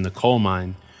canaries in the coal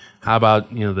mine, how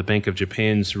about the Bank of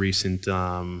Japan's recent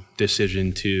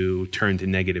decision to turn to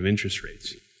negative interest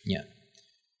rates? Yeah,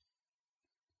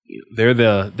 they're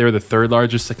the third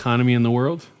largest economy in the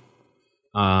world.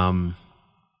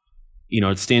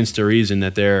 It stands to reason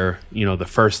that they're the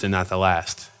first and not the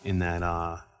last in that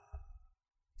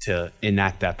to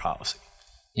enact that policy.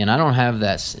 And I don't have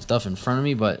that stuff in front of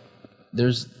me, but I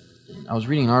was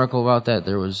reading an article about that.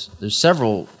 There's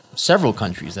several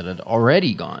countries that had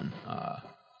already gone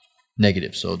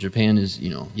negative. So Japan is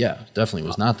definitely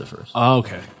was not the first. Oh,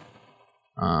 okay.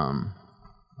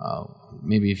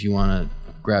 Maybe if you want to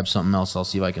grab something else, I'll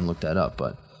see if I can look that up.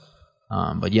 But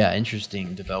yeah,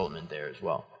 interesting development there as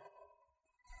well.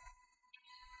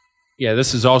 Yeah,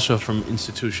 this is also from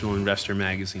Institutional Investor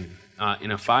magazine.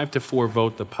 In a 5-4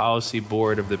 vote, the policy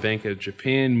board of the Bank of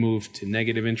Japan moved to a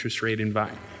negative interest rate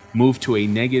environment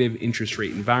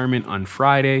on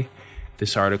Friday.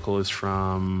 This article is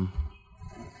from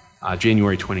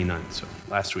January 29th, so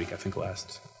last week, I think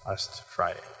last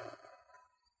Friday.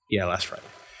 Yeah, last Friday.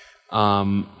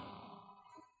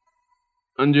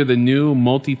 Under the new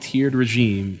multi-tiered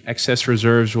regime, excess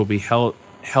reserves will be held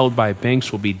by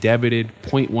banks will be debited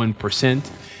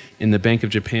 0.1%, and the Bank of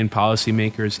Japan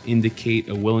policymakers indicate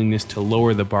a willingness to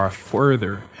lower the bar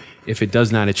further if it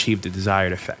does not achieve the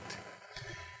desired effect.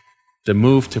 The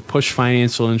move to push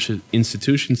financial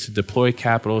institutions to deploy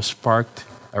capital sparked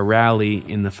a rally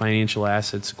in the financial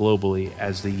assets globally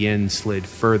as the yen slid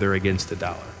further against the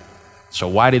dollar. So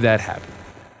why did that happen?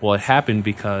 Well, it happened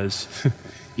because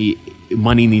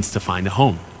money needs to find a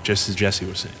home, just as Jesse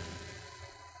was saying.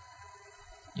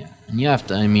 Yeah, and you have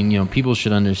to. People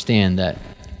should understand that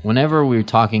whenever we're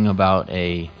talking about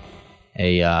a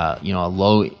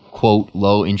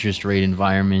low interest rate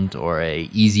environment or a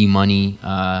easy money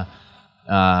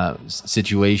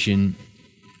situation,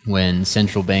 when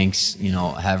central banks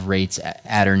have rates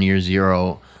at or near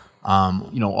zero,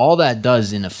 all that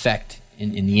does in effect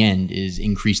in the end is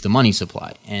increase the money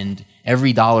supply, and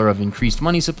every dollar of increased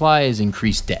money supply is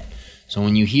increased debt. So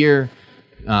when you hear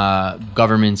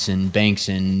governments and banks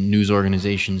and news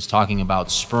organizations talking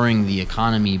about spurring the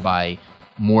economy by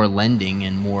more lending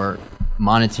and more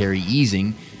monetary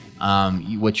easing,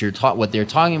 what they're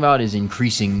talking about is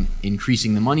increasing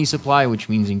the money supply, which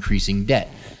means increasing debt.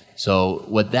 So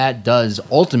what that does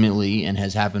ultimately, and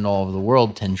has happened all over the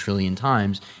world 10 trillion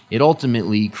times, it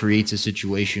ultimately creates a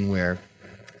situation where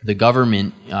the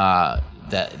government,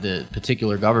 that the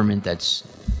particular government that's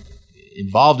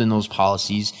involved in those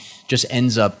policies just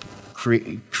ends up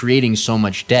creating so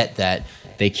much debt that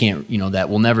they can't, that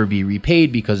will never be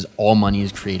repaid because all money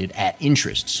is created at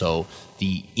interest. So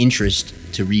the interest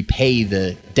to repay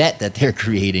the debt that they're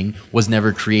creating was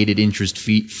never created interest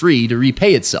free to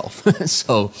repay itself.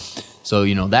 So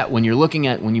that when you're looking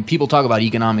at, people talk about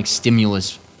economic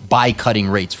stimulus by cutting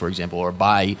rates, for example, or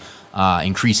by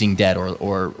increasing debt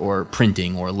or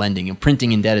printing or lending. And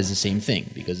printing and debt is the same thing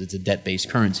because it's a debt-based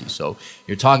currency. So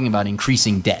you're talking about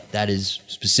increasing debt. That is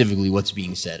specifically what's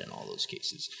being said in all those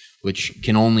cases, which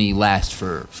can only last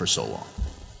for so long.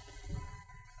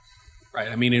 Right.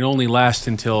 I mean, it only lasts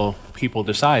until people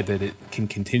decide that it can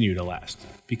continue to last,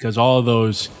 because all of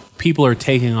those people are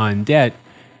taking on debt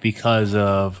because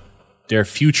of their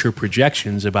future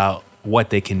projections about what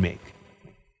they can make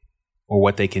or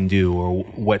what they can do or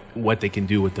what they can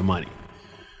do with the money.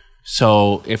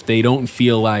 So if they don't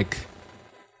feel like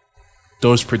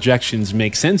those projections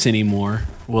make sense anymore,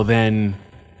 well then,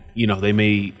 they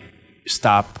may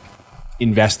stop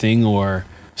investing or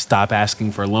stop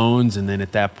asking for loans, and then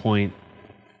at that point,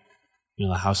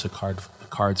 the house of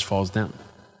cards falls down.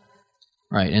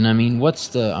 Right, and I mean,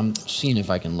 I'm seeing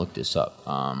if I can look this up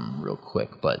real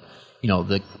quick, but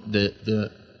the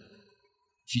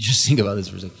if you just think about this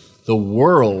for a second, the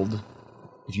world,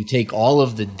 if you take all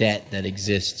of the debt that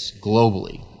exists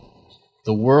globally,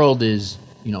 the world is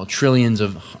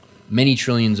many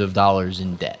trillions of dollars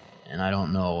in debt, and I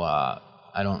don't know.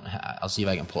 I'll see if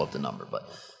I can pull up the number, but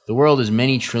the world is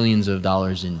many trillions of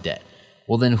dollars in debt.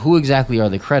 Well, then who exactly are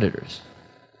the creditors?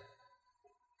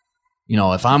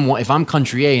 If I'm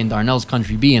country A and Darnell's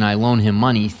country B and I loan him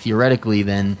money, theoretically,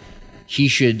 then he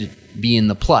should be in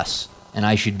the plus and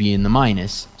I should be in the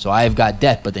minus. So I've got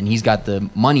debt, but then he's got the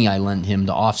money I lent him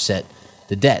to offset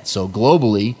the debt. So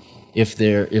globally,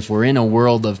 if we're in a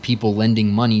world of people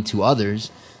lending money to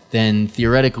others, then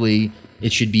theoretically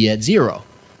it should be at zero.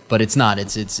 But it's not.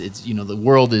 It's the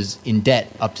world is in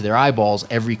debt up to their eyeballs,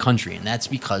 every country, and that's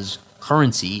because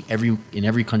currency in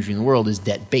every country in the world is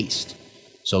debt based.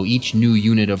 So each new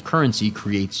unit of currency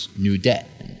creates new debt,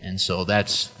 and so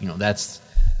that's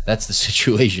the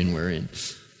situation we're in.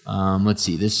 Let's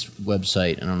see, this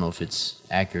website, I don't know if it's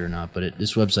accurate or not, but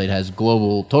this website has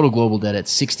total global debt at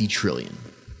 60 trillion.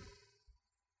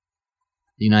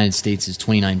 The United States is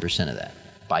 29% of that,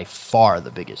 by far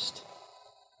the biggest.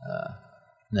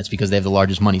 And that's because they have the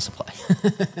largest money supply.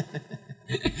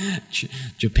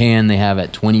 Japan, they have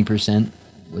at 20%,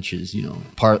 which is,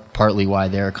 partly why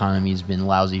their economy has been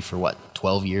lousy for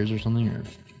 12 years or something, or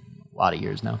a lot of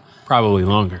years now. Probably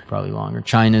longer.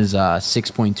 China's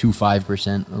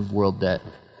 6.25% of world debt.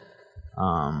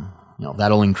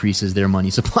 That'll increase as their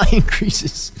money supply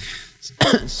increases.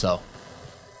 So,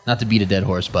 not to beat a dead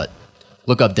horse, but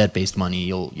look up debt-based money.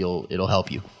 It'll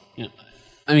help you. Yeah.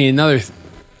 I mean, another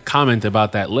comment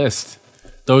about that list.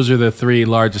 Those are the three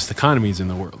largest economies in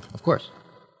the world. Of course.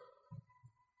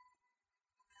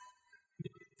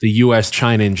 The U.S.,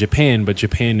 China, and Japan, but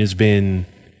Japan has been,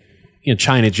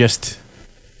 China just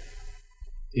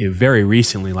very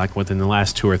recently, like within the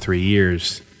last 2 or 3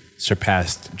 years,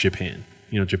 surpassed Japan.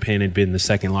 Japan had been the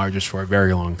second largest for a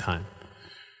very long time.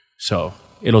 So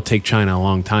it'll take China a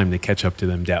long time to catch up to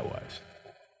them debt-wise.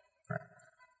 Right.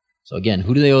 So again,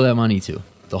 who do they owe that money to?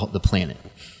 The planet.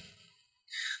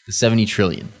 The 70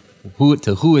 trillion.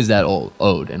 Who is that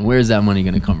owed, and where is that money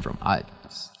going to come from?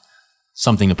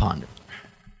 Something to ponder.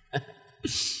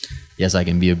 Yes, I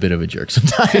can be a bit of a jerk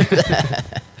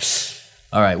sometimes.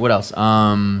 All right, what else?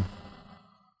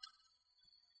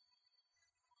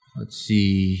 Let's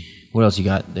see. What else you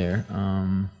got there?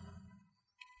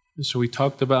 So we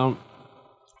talked about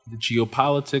the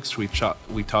geopolitics.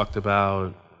 We talked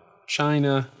about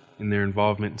China and their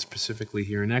involvement specifically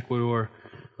here in Ecuador.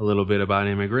 A little bit about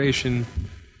immigration.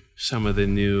 Some of the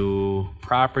new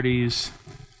properties.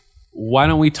 Why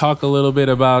don't we talk a little bit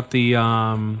about the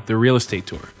real estate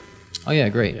tour? Oh yeah,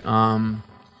 great. So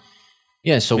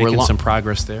we're making some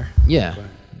progress there. Yeah,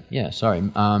 sorry.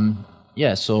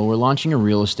 So we're launching a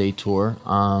real estate tour.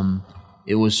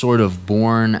 It was sort of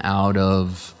born out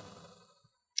of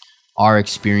our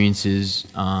experiences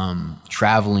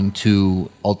traveling to,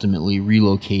 ultimately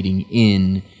relocating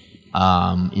in,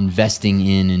 investing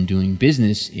in, and doing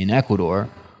business in Ecuador.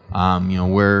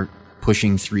 We're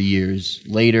pushing 3 years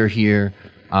later here.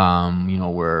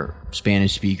 We're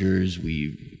Spanish speakers.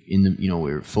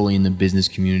 We're fully in the business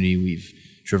community. We've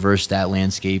traversed that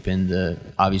landscape and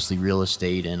obviously real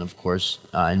estate and, of course,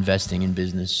 investing in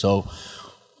business. So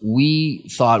we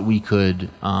thought we could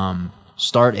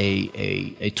start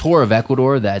a tour of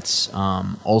Ecuador that's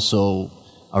also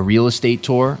a real estate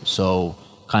tour. So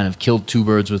kind of killed two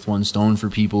birds with one stone for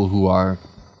people who are,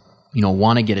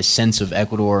 want to get a sense of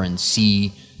Ecuador and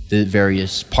see the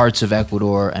various parts of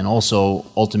Ecuador, and also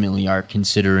ultimately are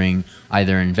considering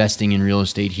either investing in real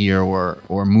estate here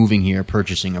or moving here,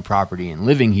 purchasing a property and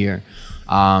living here.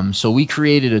 So we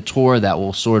created a tour that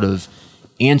will sort of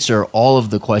answer all of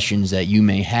the questions that you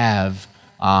may have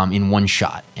in one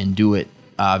shot, and do it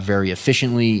very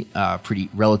efficiently, pretty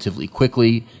relatively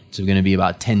quickly. It's going to be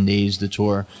about 10 days, the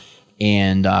tour,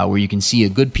 and where you can see a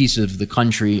good piece of the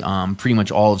country, pretty much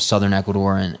all of southern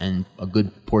Ecuador and a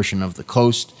good portion of the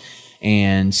coast,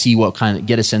 and see what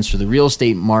get a sense for the real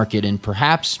estate market, and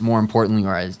perhaps more importantly,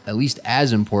 or at least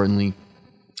as importantly,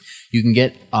 you can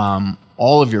get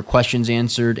all of your questions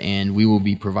answered, and we will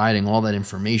be providing all that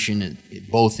information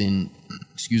both in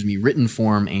written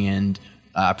form and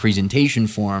presentation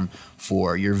form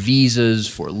for your visas,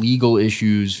 for legal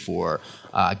issues, for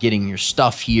getting your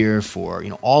stuff here, for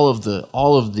all of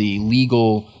the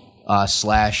legal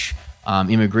slash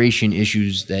immigration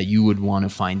issues that you would want to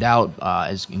find out,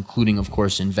 as including, of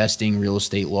course, investing, real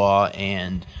estate law,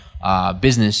 and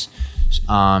business.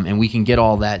 And we can get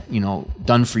all that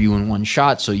done for you in one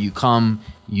shot. So you come,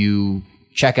 you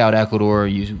check out Ecuador,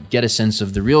 you get a sense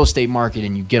of the real estate market,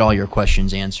 and you get all your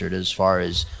questions answered as far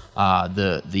as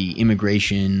the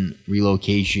immigration,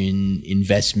 relocation,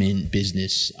 investment,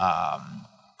 business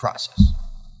process.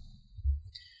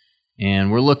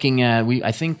 And we're looking at,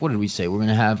 I think, what did we say? We're going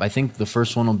to have, I think the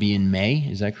first one will be in May.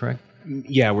 Is that correct?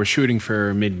 Yeah, we're shooting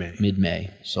for mid-May. Mid-May.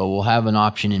 So we'll have an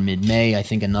option in mid-May. I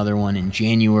think another one in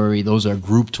January. Those are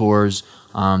group tours.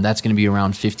 That's going to be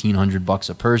around $1,500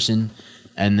 a person.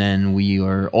 And then we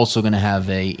are also going to have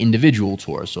a individual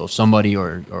tour. So if somebody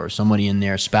or somebody and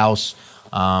their spouse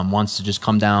wants to just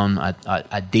come down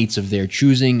at dates of their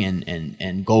choosing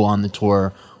and go on the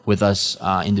tour with us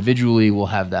individually, we'll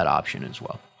have that option as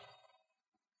well.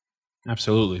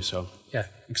 Absolutely. So yeah,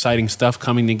 exciting stuff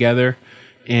coming together.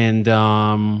 And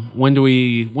when's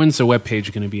the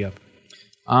webpage going to be up?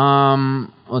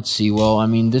 Let's see. Well, I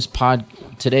mean,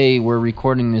 today we're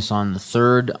recording this on the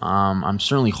 3rd. I'm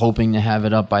certainly hoping to have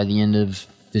it up by the end of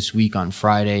this week on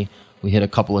Friday. We hit a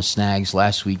couple of snags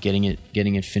last week getting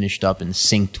it finished up and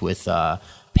synced with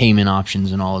payment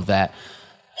options and all of that.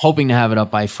 Hoping to have it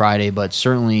up by Friday, but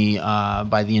certainly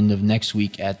by the end of next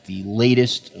week at the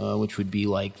latest, which would be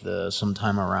like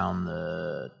sometime around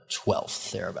the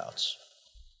 12th, thereabouts.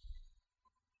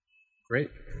 Great.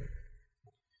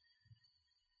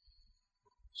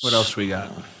 What else we got?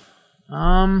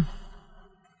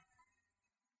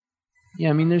 Yeah,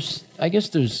 I mean, there's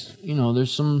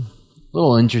some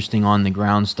little interesting on the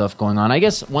ground stuff going on. I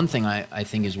guess one thing I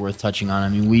think is worth touching on. I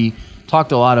mean, we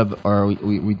talked a lot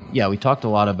we talked a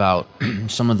lot about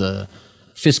some of the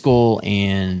fiscal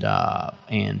and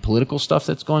political stuff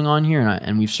that's going on here,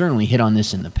 and we've certainly hit on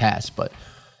this in the past, but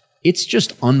it's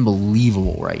just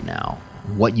unbelievable right now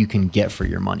what you can get for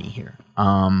your money here.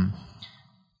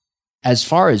 As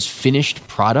far as finished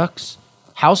products,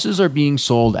 houses are being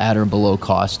sold at or below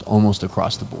cost almost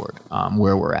across the board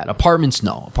where we're at. Apartments,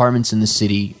 no. Apartments in the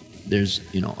city, there's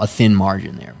a thin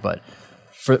margin there. But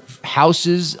for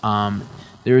houses,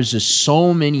 there's just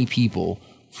so many people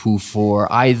who,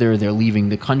 for either they're leaving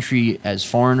the country as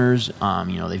foreigners,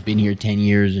 they've been here 10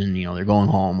 years and they're going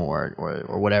home or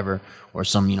whatever, or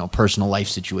some personal life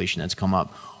situation that's come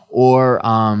up, or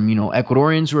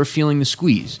Ecuadorians who are feeling the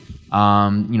squeeze.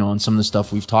 And some of the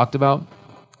stuff we've talked about,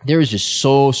 there is just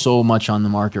so much on the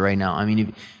market right now. I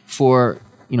mean,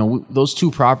 those two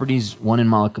properties, the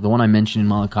one I mentioned in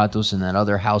Malacatos, and that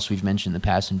other house we've mentioned in the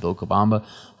past in Vilcabamba,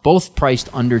 both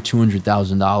priced under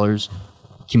 $200,000,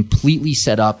 completely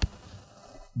set up,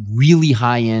 really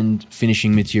high-end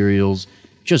finishing materials,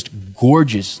 just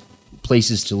gorgeous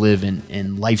places to live and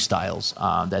lifestyles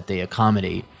that they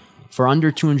accommodate for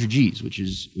under 200 Gs, which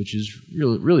is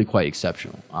really quite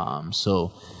exceptional.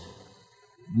 So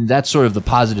that's sort of the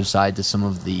positive side to some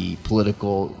of the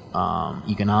political,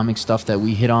 economic stuff that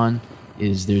we hit on.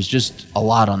 Is there's just a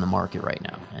lot on the market right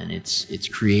now, and it's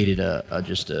created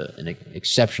an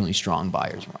exceptionally strong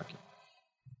buyer's market.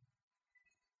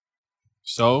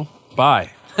 So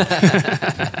buy.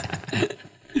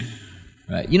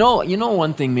 Right.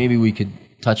 One thing maybe we could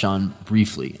touch on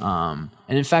briefly. And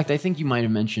in fact, I think you might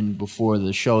have mentioned before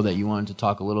the show that you wanted to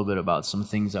talk a little bit about some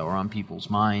things that were on people's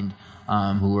mind,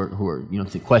 who are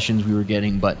the questions we were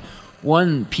getting. But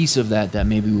one piece of that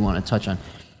maybe we want to touch on,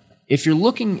 if you're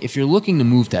looking to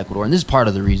move to Ecuador, and this is part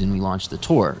of the reason we launched the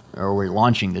tour, or we're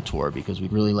launching the tour, because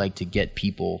we'd really like to get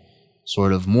people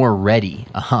sort of more ready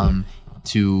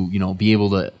to, be able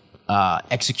to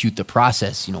execute the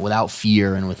process, without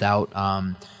fear and without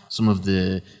some of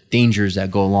the dangers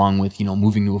that go along with,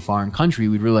 moving to a foreign country.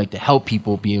 We'd really like to help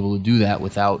people be able to do that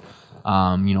without,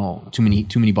 too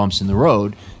many bumps in the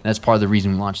road. And that's part of the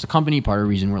reason we launched the company, part of the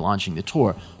reason we're launching the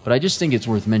tour. But I just think it's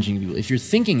worth mentioning to people, if you're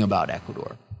thinking about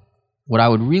Ecuador, what I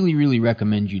would really, really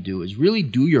recommend you do is really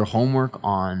do your homework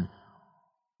on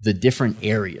the different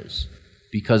areas,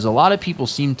 because a lot of people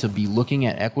seem to be looking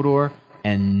at Ecuador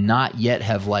and not yet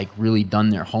have really done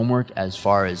their homework as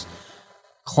far as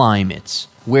climates.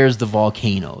 Where's the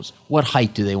volcanoes? What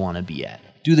height do they want to be at?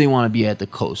 Do they want to be at the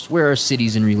coast? Where are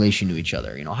cities in relation to each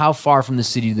other? How far from the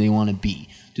city do they want to be?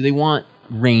 Do they want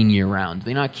rain year round? Do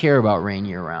they not care about rain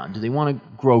year round? Do they want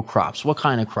to grow crops? What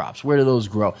kind of crops? Where do those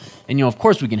grow? And, of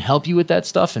course, we can help you with that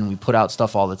stuff, and we put out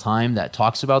stuff all the time that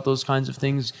talks about those kinds of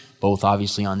things, both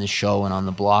obviously on this show and on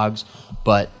the blogs.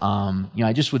 But,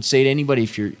 I just would say to anybody,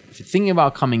 if you're thinking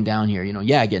about coming down here,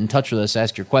 get in touch with us,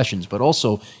 ask your questions, but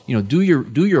also, do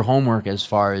your homework as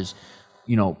far as,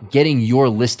 getting your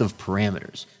list of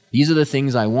parameters. These are the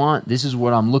things I want. This is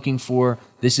what I'm looking for.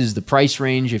 This is the price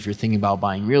range. If you're thinking about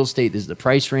buying real estate, this is the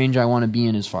price range I want to be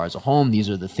in as far as a home. These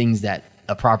are the things that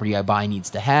a property I buy needs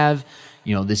to have.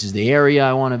 This is the area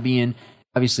I want to be in.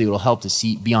 Obviously, it'll help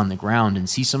to be on the ground and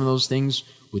see some of those things,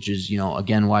 which is,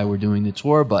 again, why we're doing the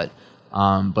tour. But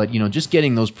just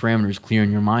getting those parameters clear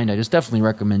in your mind, I just definitely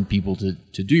recommend people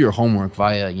to do your homework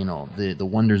via, the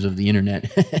wonders of the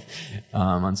internet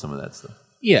on some of that stuff.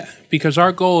 Yeah, because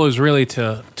our goal is really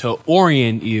to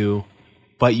orient you,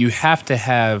 but you have to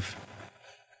have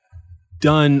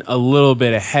done a little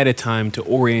bit ahead of time to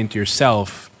orient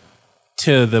yourself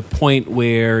to the point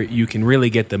where you can really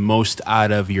get the most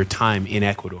out of your time in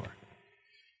Ecuador.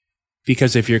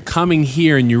 Because if you're coming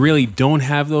here and you really don't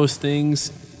have those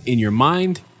things in your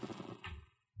mind,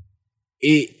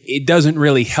 it doesn't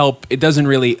really help. It doesn't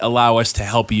really allow us to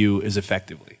help you as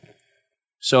effectively.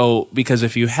 So, because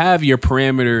if you have your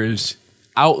parameters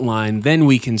outlined, then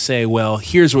we can say, well,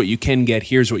 here's what you can get,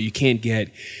 here's what you can't get.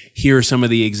 Here are some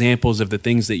of the examples of the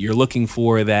things that you're looking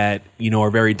for that, are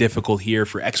very difficult here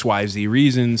for X, Y, Z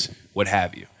reasons, what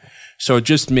have you. So it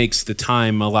just makes the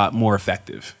time a lot more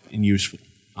effective and useful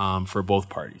for both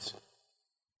parties.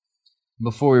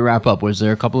 Before we wrap up, was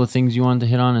there a couple of things you wanted to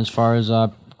hit on as far as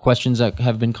questions that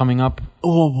have been coming up?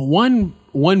 Oh,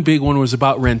 one big one was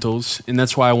about rentals, and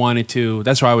that's why I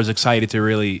was excited to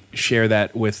really share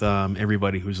that with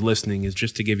everybody who's listening, is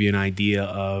just to give you an idea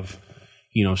of,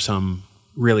 some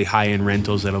really high-end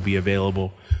rentals that'll be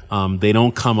available. They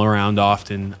don't come around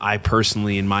often. I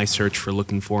personally, in my search for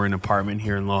looking for an apartment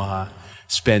here in Loja,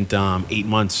 spent 8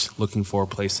 months looking for a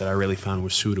place that I really found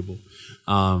was suitable.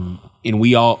 And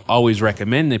we always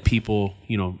recommend that people,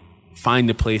 find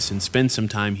a place and spend some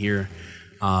time here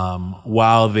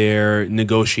while they're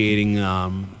negotiating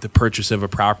the purchase of a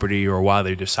property, or while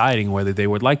they're deciding whether they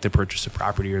would like to purchase a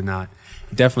property or not.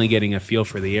 Definitely getting a feel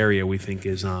for the area, we think,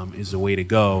 is the way to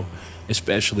go,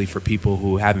 especially for people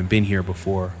who haven't been here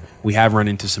before. We have run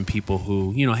into some people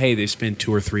who, hey, they spent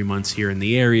 2 or 3 months here in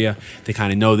the area, they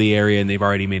kind of know the area, and they've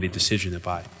already made a decision to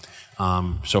buy.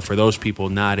 So for those people,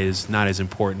 not as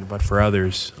important, but for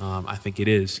others, I think it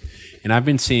is. And I've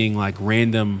been seeing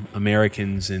random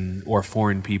Americans or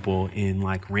foreign people in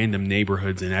random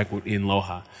neighborhoods in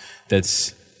Loja.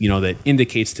 That's that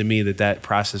indicates to me that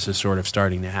process is sort of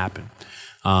starting to happen.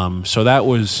 So that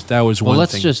was one thing. Well,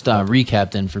 let's just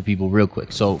recap then for people real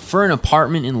quick. So for an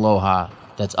apartment in Loja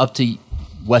that's up to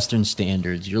Western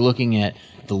standards, you're looking at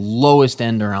the lowest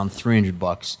end around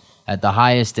 $300, at the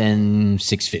highest end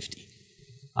 $650.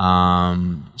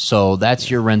 So that's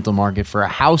your rental market. For a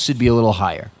house, it'd be a little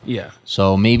higher. Yeah.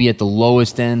 So maybe at the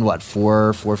lowest end,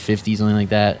 $450, something like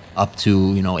that, up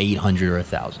to, 800 or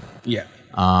 1,000. Yeah.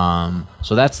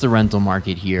 So that's the rental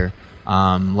market here.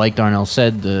 Like Darnell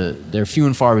said, they're few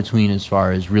and far between as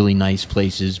far as really nice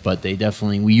places, but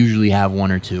we usually have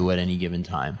 1 or 2 at any given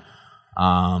time.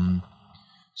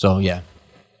 So yeah.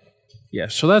 Yeah.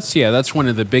 So that's one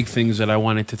of the big things that I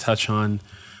wanted to touch on.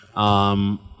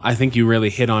 I think you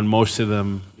really hit on most of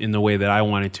them in the way that I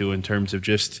wanted to, in terms of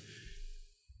just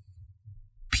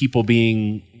people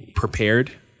being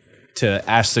prepared to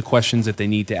ask the questions that they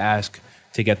need to ask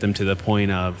to get them to the point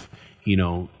of,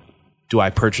 do I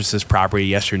purchase this property,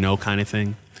 yes or no kind of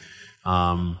thing.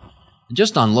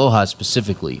 Just on Loja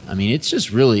specifically, I mean, it's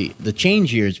just really, the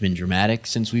change here has been dramatic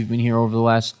since we've been here over the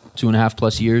last 2.5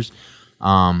 plus years.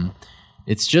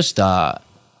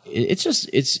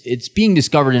 It's being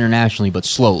discovered internationally, but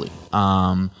slowly.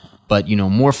 But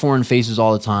more foreign faces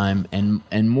all the time,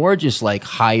 and more just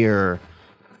higher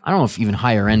I don't know if even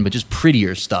higher end, but just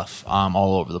prettier stuff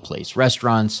all over the place.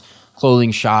 Restaurants,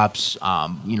 clothing shops,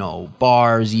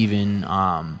 bars, even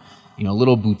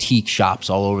little boutique shops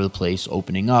all over the place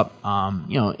opening up.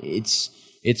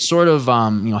 It's sort of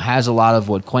has a lot of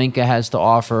what Cuenca has to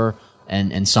offer,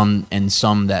 and some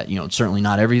that certainly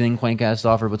not everything Cuenca has to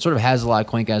offer, but sort of has a lot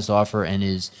Cuenca has to offer, and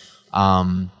is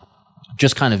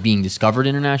just kind of being discovered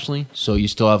internationally. So you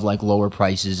still have like lower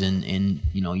prices, and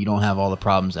you don't have all the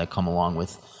problems that come along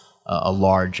with a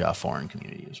large foreign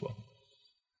community as well.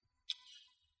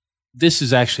 This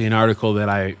is actually an article that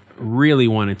I really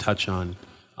want to touch on.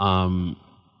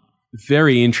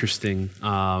 Very interesting.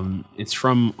 It's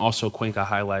from also Cuenca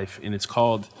High Life, and it's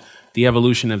called The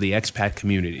Evolution of the Expat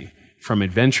Community, from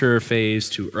adventurer phase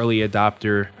to early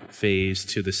adopter phase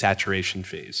to the saturation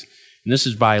phase. And this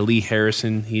is by Lee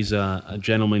Harrison. He's a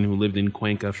gentleman who lived in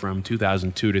Cuenca from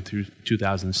 2002 to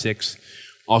 2006.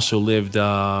 Also lived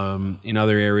in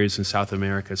other areas in South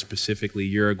America, specifically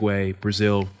Uruguay,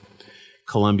 Brazil,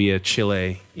 Colombia,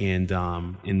 Chile, and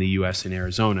in the U.S. and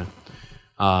Arizona.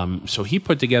 So he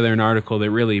put together an article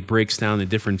that really breaks down the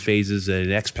different phases that an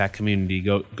expat community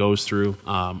goes through.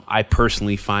 I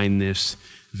personally find this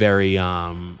very,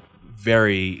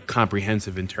 very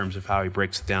comprehensive in terms of how he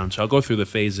breaks it down. So I'll go through the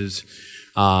phases.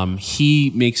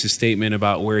 He makes a statement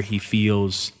about where he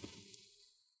feels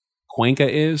Cuenca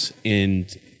is, and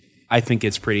I think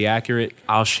it's pretty accurate.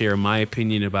 I'll share my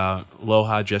opinion about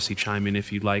Loja. Jesse, chime in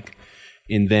if you'd like.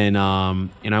 And then,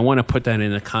 and I want to put that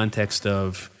in the context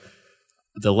of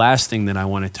the last thing that I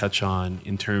want to touch on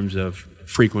in terms of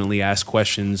frequently asked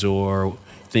questions or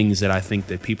things that I think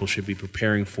that people should be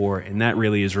preparing for. And that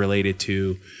really is related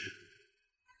to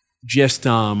just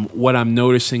what I'm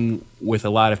noticing with a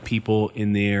lot of people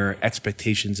in their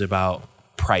expectations about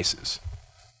prices.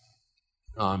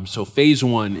 So phase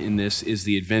one in this is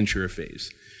the adventurer phase.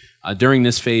 During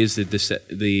this phase,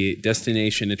 the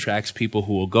destination attracts people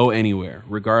who will go anywhere,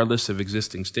 regardless of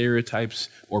existing stereotypes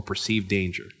or perceived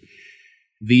danger.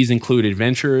 These include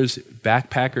adventurers,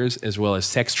 backpackers, as well as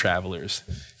sex travelers.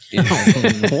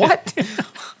 What?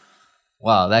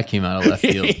 Wow, that came out of left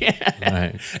field. Yeah. All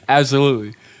right.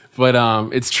 Absolutely, but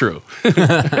it's true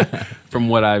from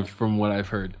what I've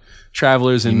heard.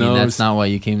 Travelers and those. That's not why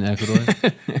you came to Ecuador?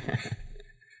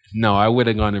 No, I would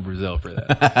have gone to Brazil for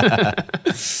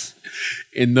that.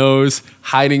 In those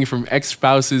hiding from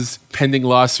ex-spouses, pending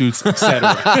lawsuits,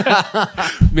 etc.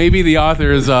 Maybe the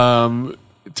author is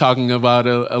talking about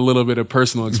a little bit of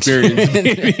personal experience.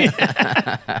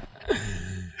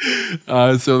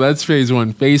 So that's phase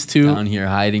one. Phase two. Down here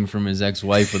hiding from his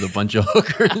ex-wife with a bunch of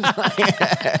hookers.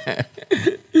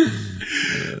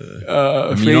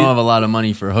 You don't have a lot of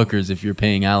money for hookers if you're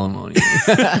paying alimony.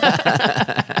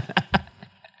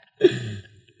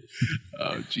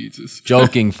 Oh, Jesus.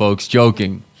 Joking, folks,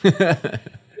 joking.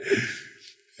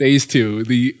 Phase two,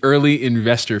 the early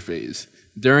investor phase.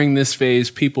 During this phase,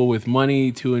 people with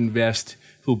money to invest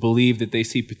who believe that they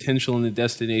see potential in the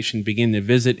destination begin to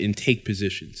visit and take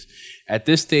positions. At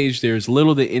this stage, there's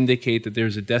little to indicate that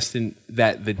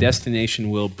that the destination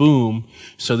will boom,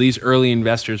 so these early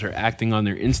investors are acting on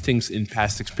their instincts and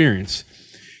past experience.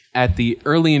 At the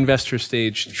early investor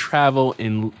stage, travel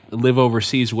and live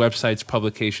overseas websites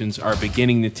publications are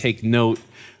beginning to take note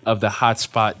of the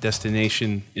hotspot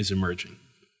destination is emerging,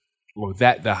 or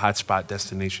that the hotspot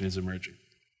destination is emerging.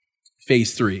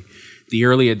 Phase three, the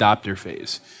early adopter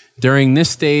phase. During this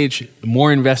stage,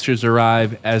 more investors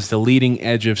arrive as the leading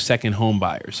edge of second home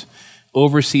buyers.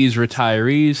 Overseas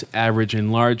retirees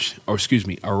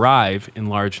arrive in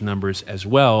large numbers, as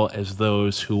well as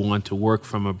those who want to work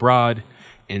from abroad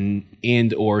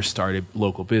and or start a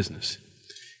local business.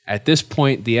 At this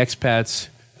point, the expats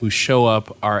who show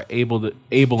up are able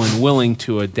and willing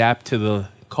to adapt to the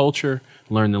culture,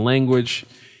 learn the language,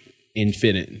 and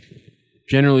fit in.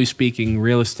 Generally speaking,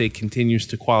 real estate continues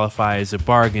to qualify as a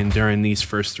bargain during these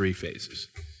first three phases.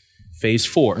 Phase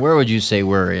four. Where would you say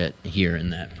we're at here in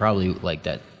that? Probably like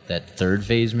that third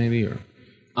phase, maybe, or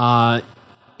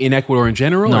in Ecuador in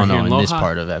general? No, or here in this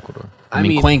part of Ecuador. I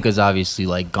mean, Cuenca's obviously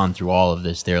like gone through all of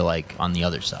this. They're like on the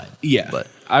other side. Yeah, but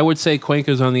I would say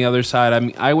Cuenca's on the other side. I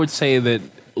mean, I would say that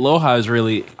Loja is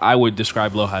really. I would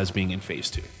describe Loja as being in phase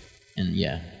two. And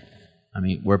yeah, I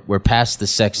mean, we're past the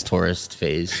sex tourist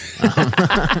phase,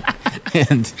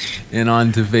 and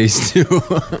on to phase two.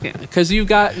 Because you've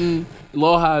gotten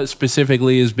Loja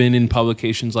specifically has been in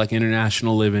publications like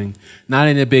International Living, not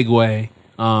in a big way,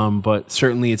 but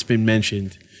certainly it's been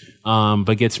mentioned.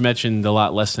 But gets mentioned a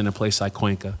lot less than a place like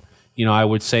Cuenca. I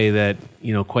would say that,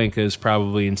 Cuenca is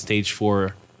probably in stage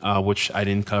 4, which I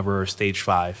didn't cover, or stage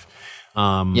 5.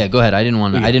 Yeah, go ahead. I didn't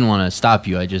want to stop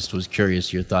you. I just was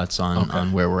curious your thoughts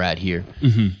on where we're at here.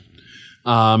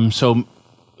 So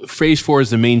phase 4 is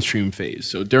the mainstream phase.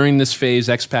 So during this phase,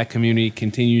 expat community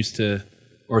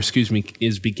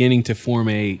is beginning to form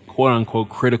a quote unquote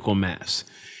critical mass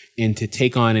and to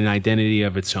take on an identity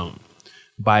of its own.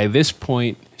 By this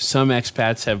point, some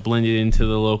expats have blended into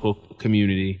the local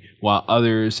community, while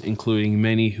others, including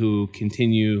many who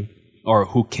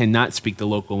cannot speak the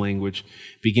local language,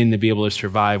 begin to be able to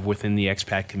survive within the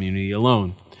expat community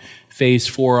alone. Phase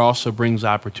 4 also brings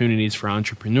opportunities for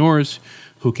entrepreneurs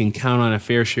who can count on a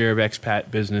fair share of expat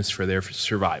business for their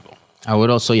survival. I would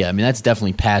also, that's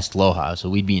definitely past Loja, so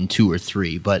we'd be in 2 or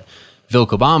 3. But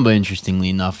Vilcabamba, interestingly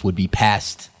enough, would be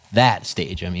past that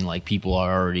stage. I mean, like, people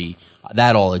are already,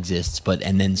 that all exists,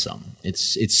 and then some.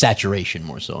 It's saturation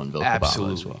more so in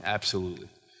Vilcabamba as well. Absolutely.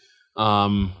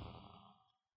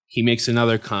 He makes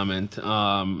another comment.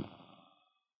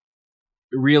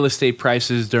 Real estate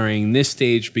prices during this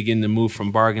stage begin to move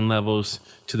from bargain levels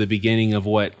to the beginning of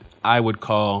what I would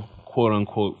call, quote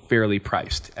unquote, fairly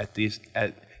priced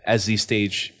as the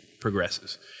stage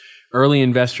progresses. Early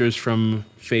investors from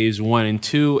phase 1 and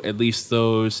 2, at least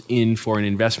those in for an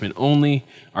investment only,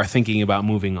 are thinking about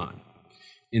moving on.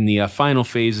 In the final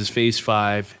phase is phase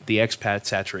 5, the expat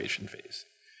saturation phase.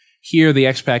 Here, the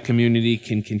expat community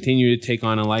can continue to take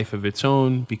on a life of its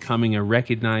own, becoming a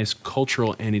recognized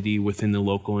cultural entity within the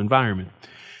local environment.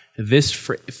 This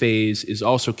phase is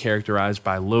also characterized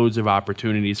by loads of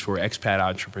opportunities for expat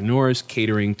entrepreneurs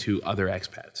catering to other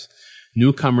expats.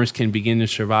 Newcomers can begin to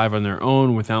survive on their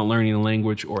own without learning the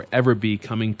language or ever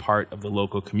becoming part of the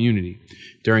local community.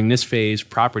 During this phase,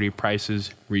 property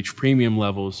prices reach premium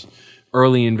levels.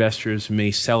 Early investors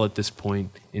may sell at this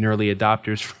point, and early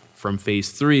adopters from phase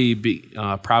 3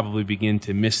 probably begin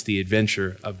to miss the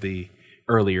adventure of the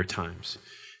earlier times.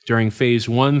 During phase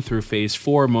 1 through phase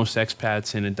 4, most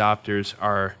expats and adopters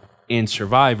and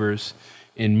survivors,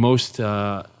 and most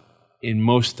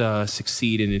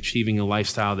succeed in achieving a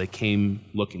lifestyle they came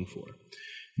looking for.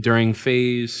 During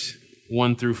phase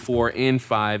 1 through 4 and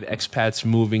 5, expats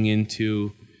moving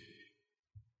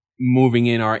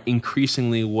in are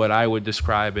increasingly what I would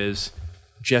describe as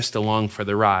just along for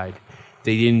the ride.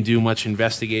 They didn't do much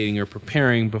investigating or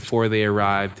preparing before they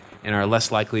arrived and are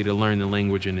less likely to learn the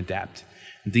language and adapt.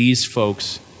 These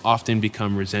folks often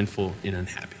become resentful and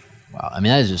unhappy. Wow, I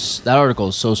mean, that article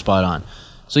is so spot on.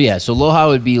 So Loja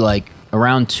would be like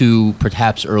around 2,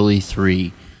 perhaps early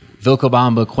 3.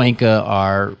 Vilcabamba, Cuenca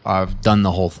are done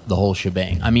the whole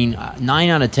shebang. I mean, 9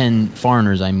 out of 10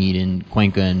 foreigners I meet in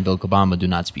Cuenca and Vilcabamba do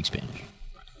not speak Spanish.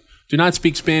 Do not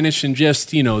speak Spanish, and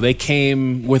just they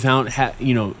came without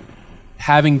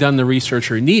having done the research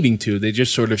or needing to. They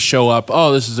just sort of show up.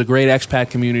 Oh, this is a great expat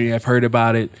community. I've heard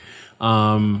about it.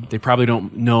 They probably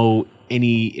don't know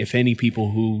if any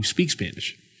people who speak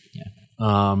Spanish. Yeah.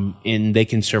 And they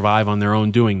can survive on their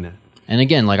own doing that. And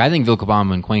again, I think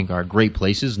Vilcabamba and Cuenca are great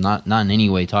places, not in any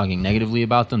way talking negatively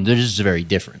about them. They're just very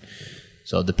different.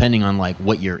 So depending on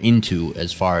what you're into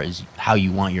as far as how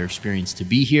you want your experience to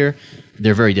be here,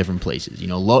 they're very different places.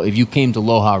 If you came to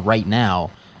Loja right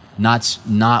now,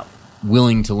 not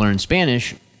willing to learn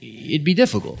Spanish, it'd be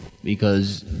difficult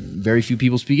because very few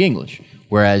people speak English.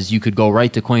 Whereas you could go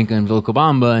right to Cuenca and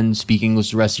Vilcabamba and speak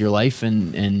English the rest of your life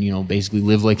and basically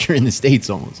live like you're in the States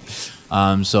almost.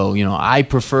 I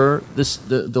prefer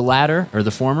the latter or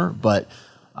the former, but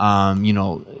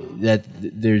that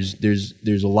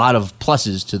there's a lot of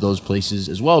pluses to those places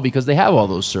as well because they have all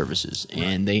those services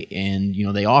and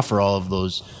they offer all of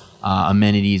those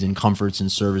amenities and comforts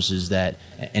and services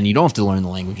and you don't have to learn the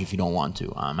language if you don't want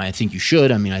to. I think you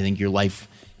should. I mean, I think your life,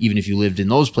 even if you lived in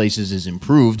those places, is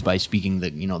improved by speaking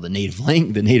the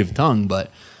native tongue.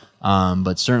 But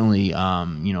certainly,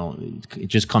 it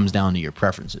just comes down to your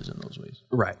preferences in those ways.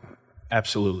 Right.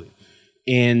 Absolutely.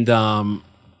 And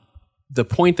the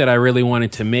point that I really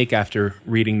wanted to make after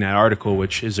reading that article,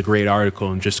 which is a great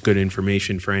article and just good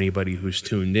information for anybody who's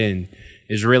tuned in,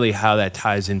 is really how that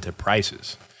ties into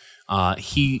prices.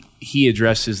 The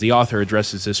author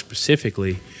addresses this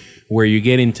specifically, where you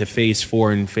get into phase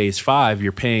 4 and phase 5,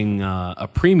 you're paying a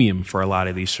premium for a lot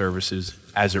of these services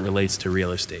as it relates to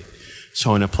real estate.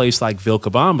 So in a place like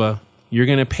Vilcabamba, you're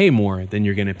going to pay more than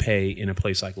you're going to pay in a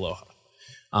place like Loja.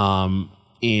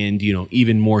 And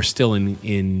even more still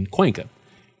in Cuenca.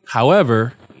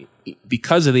 However,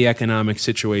 because of the economic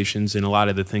situations and a lot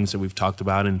of the things that we've talked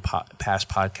about in past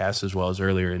podcasts as well as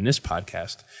earlier in this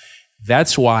podcast,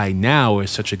 that's why now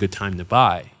is such a good time to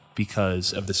buy,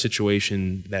 because of the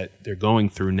situation that they're going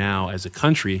through now as a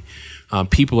country.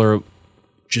 People are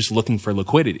just looking for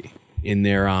liquidity in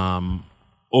their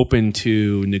open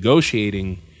to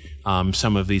negotiating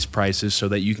some of these prices so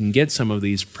that you can get some of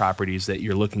these properties that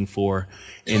you're looking for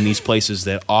in these places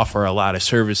that offer a lot of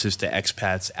services to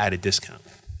expats at a discount.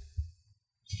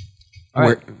 All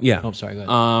right. Yeah. Oh, sorry. Go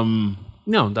ahead.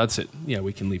 No, that's it. Yeah,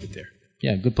 we can leave it there.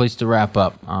 Yeah, good place to wrap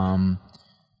up. I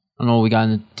don't know what we got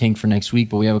in the tank for next week,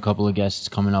 but we have a couple of guests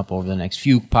coming up over the next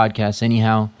few podcasts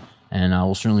anyhow, and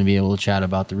we'll certainly be able to chat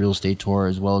about the real estate tour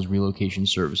as well as relocation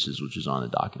services, which is on the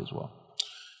docket as well.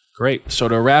 Great. So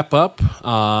to wrap up,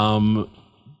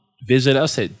 visit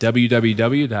us at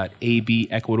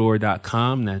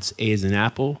www.abecuador.com. That's A as in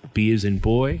apple, B as in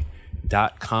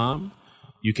boy.com.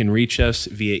 You can reach us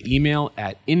via email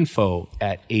at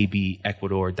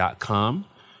info@abecuador.com.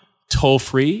 Toll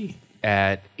free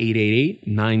at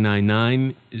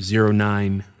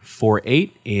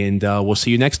 888-999-0948. And we'll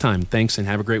see you next time. Thanks and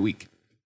have a great week.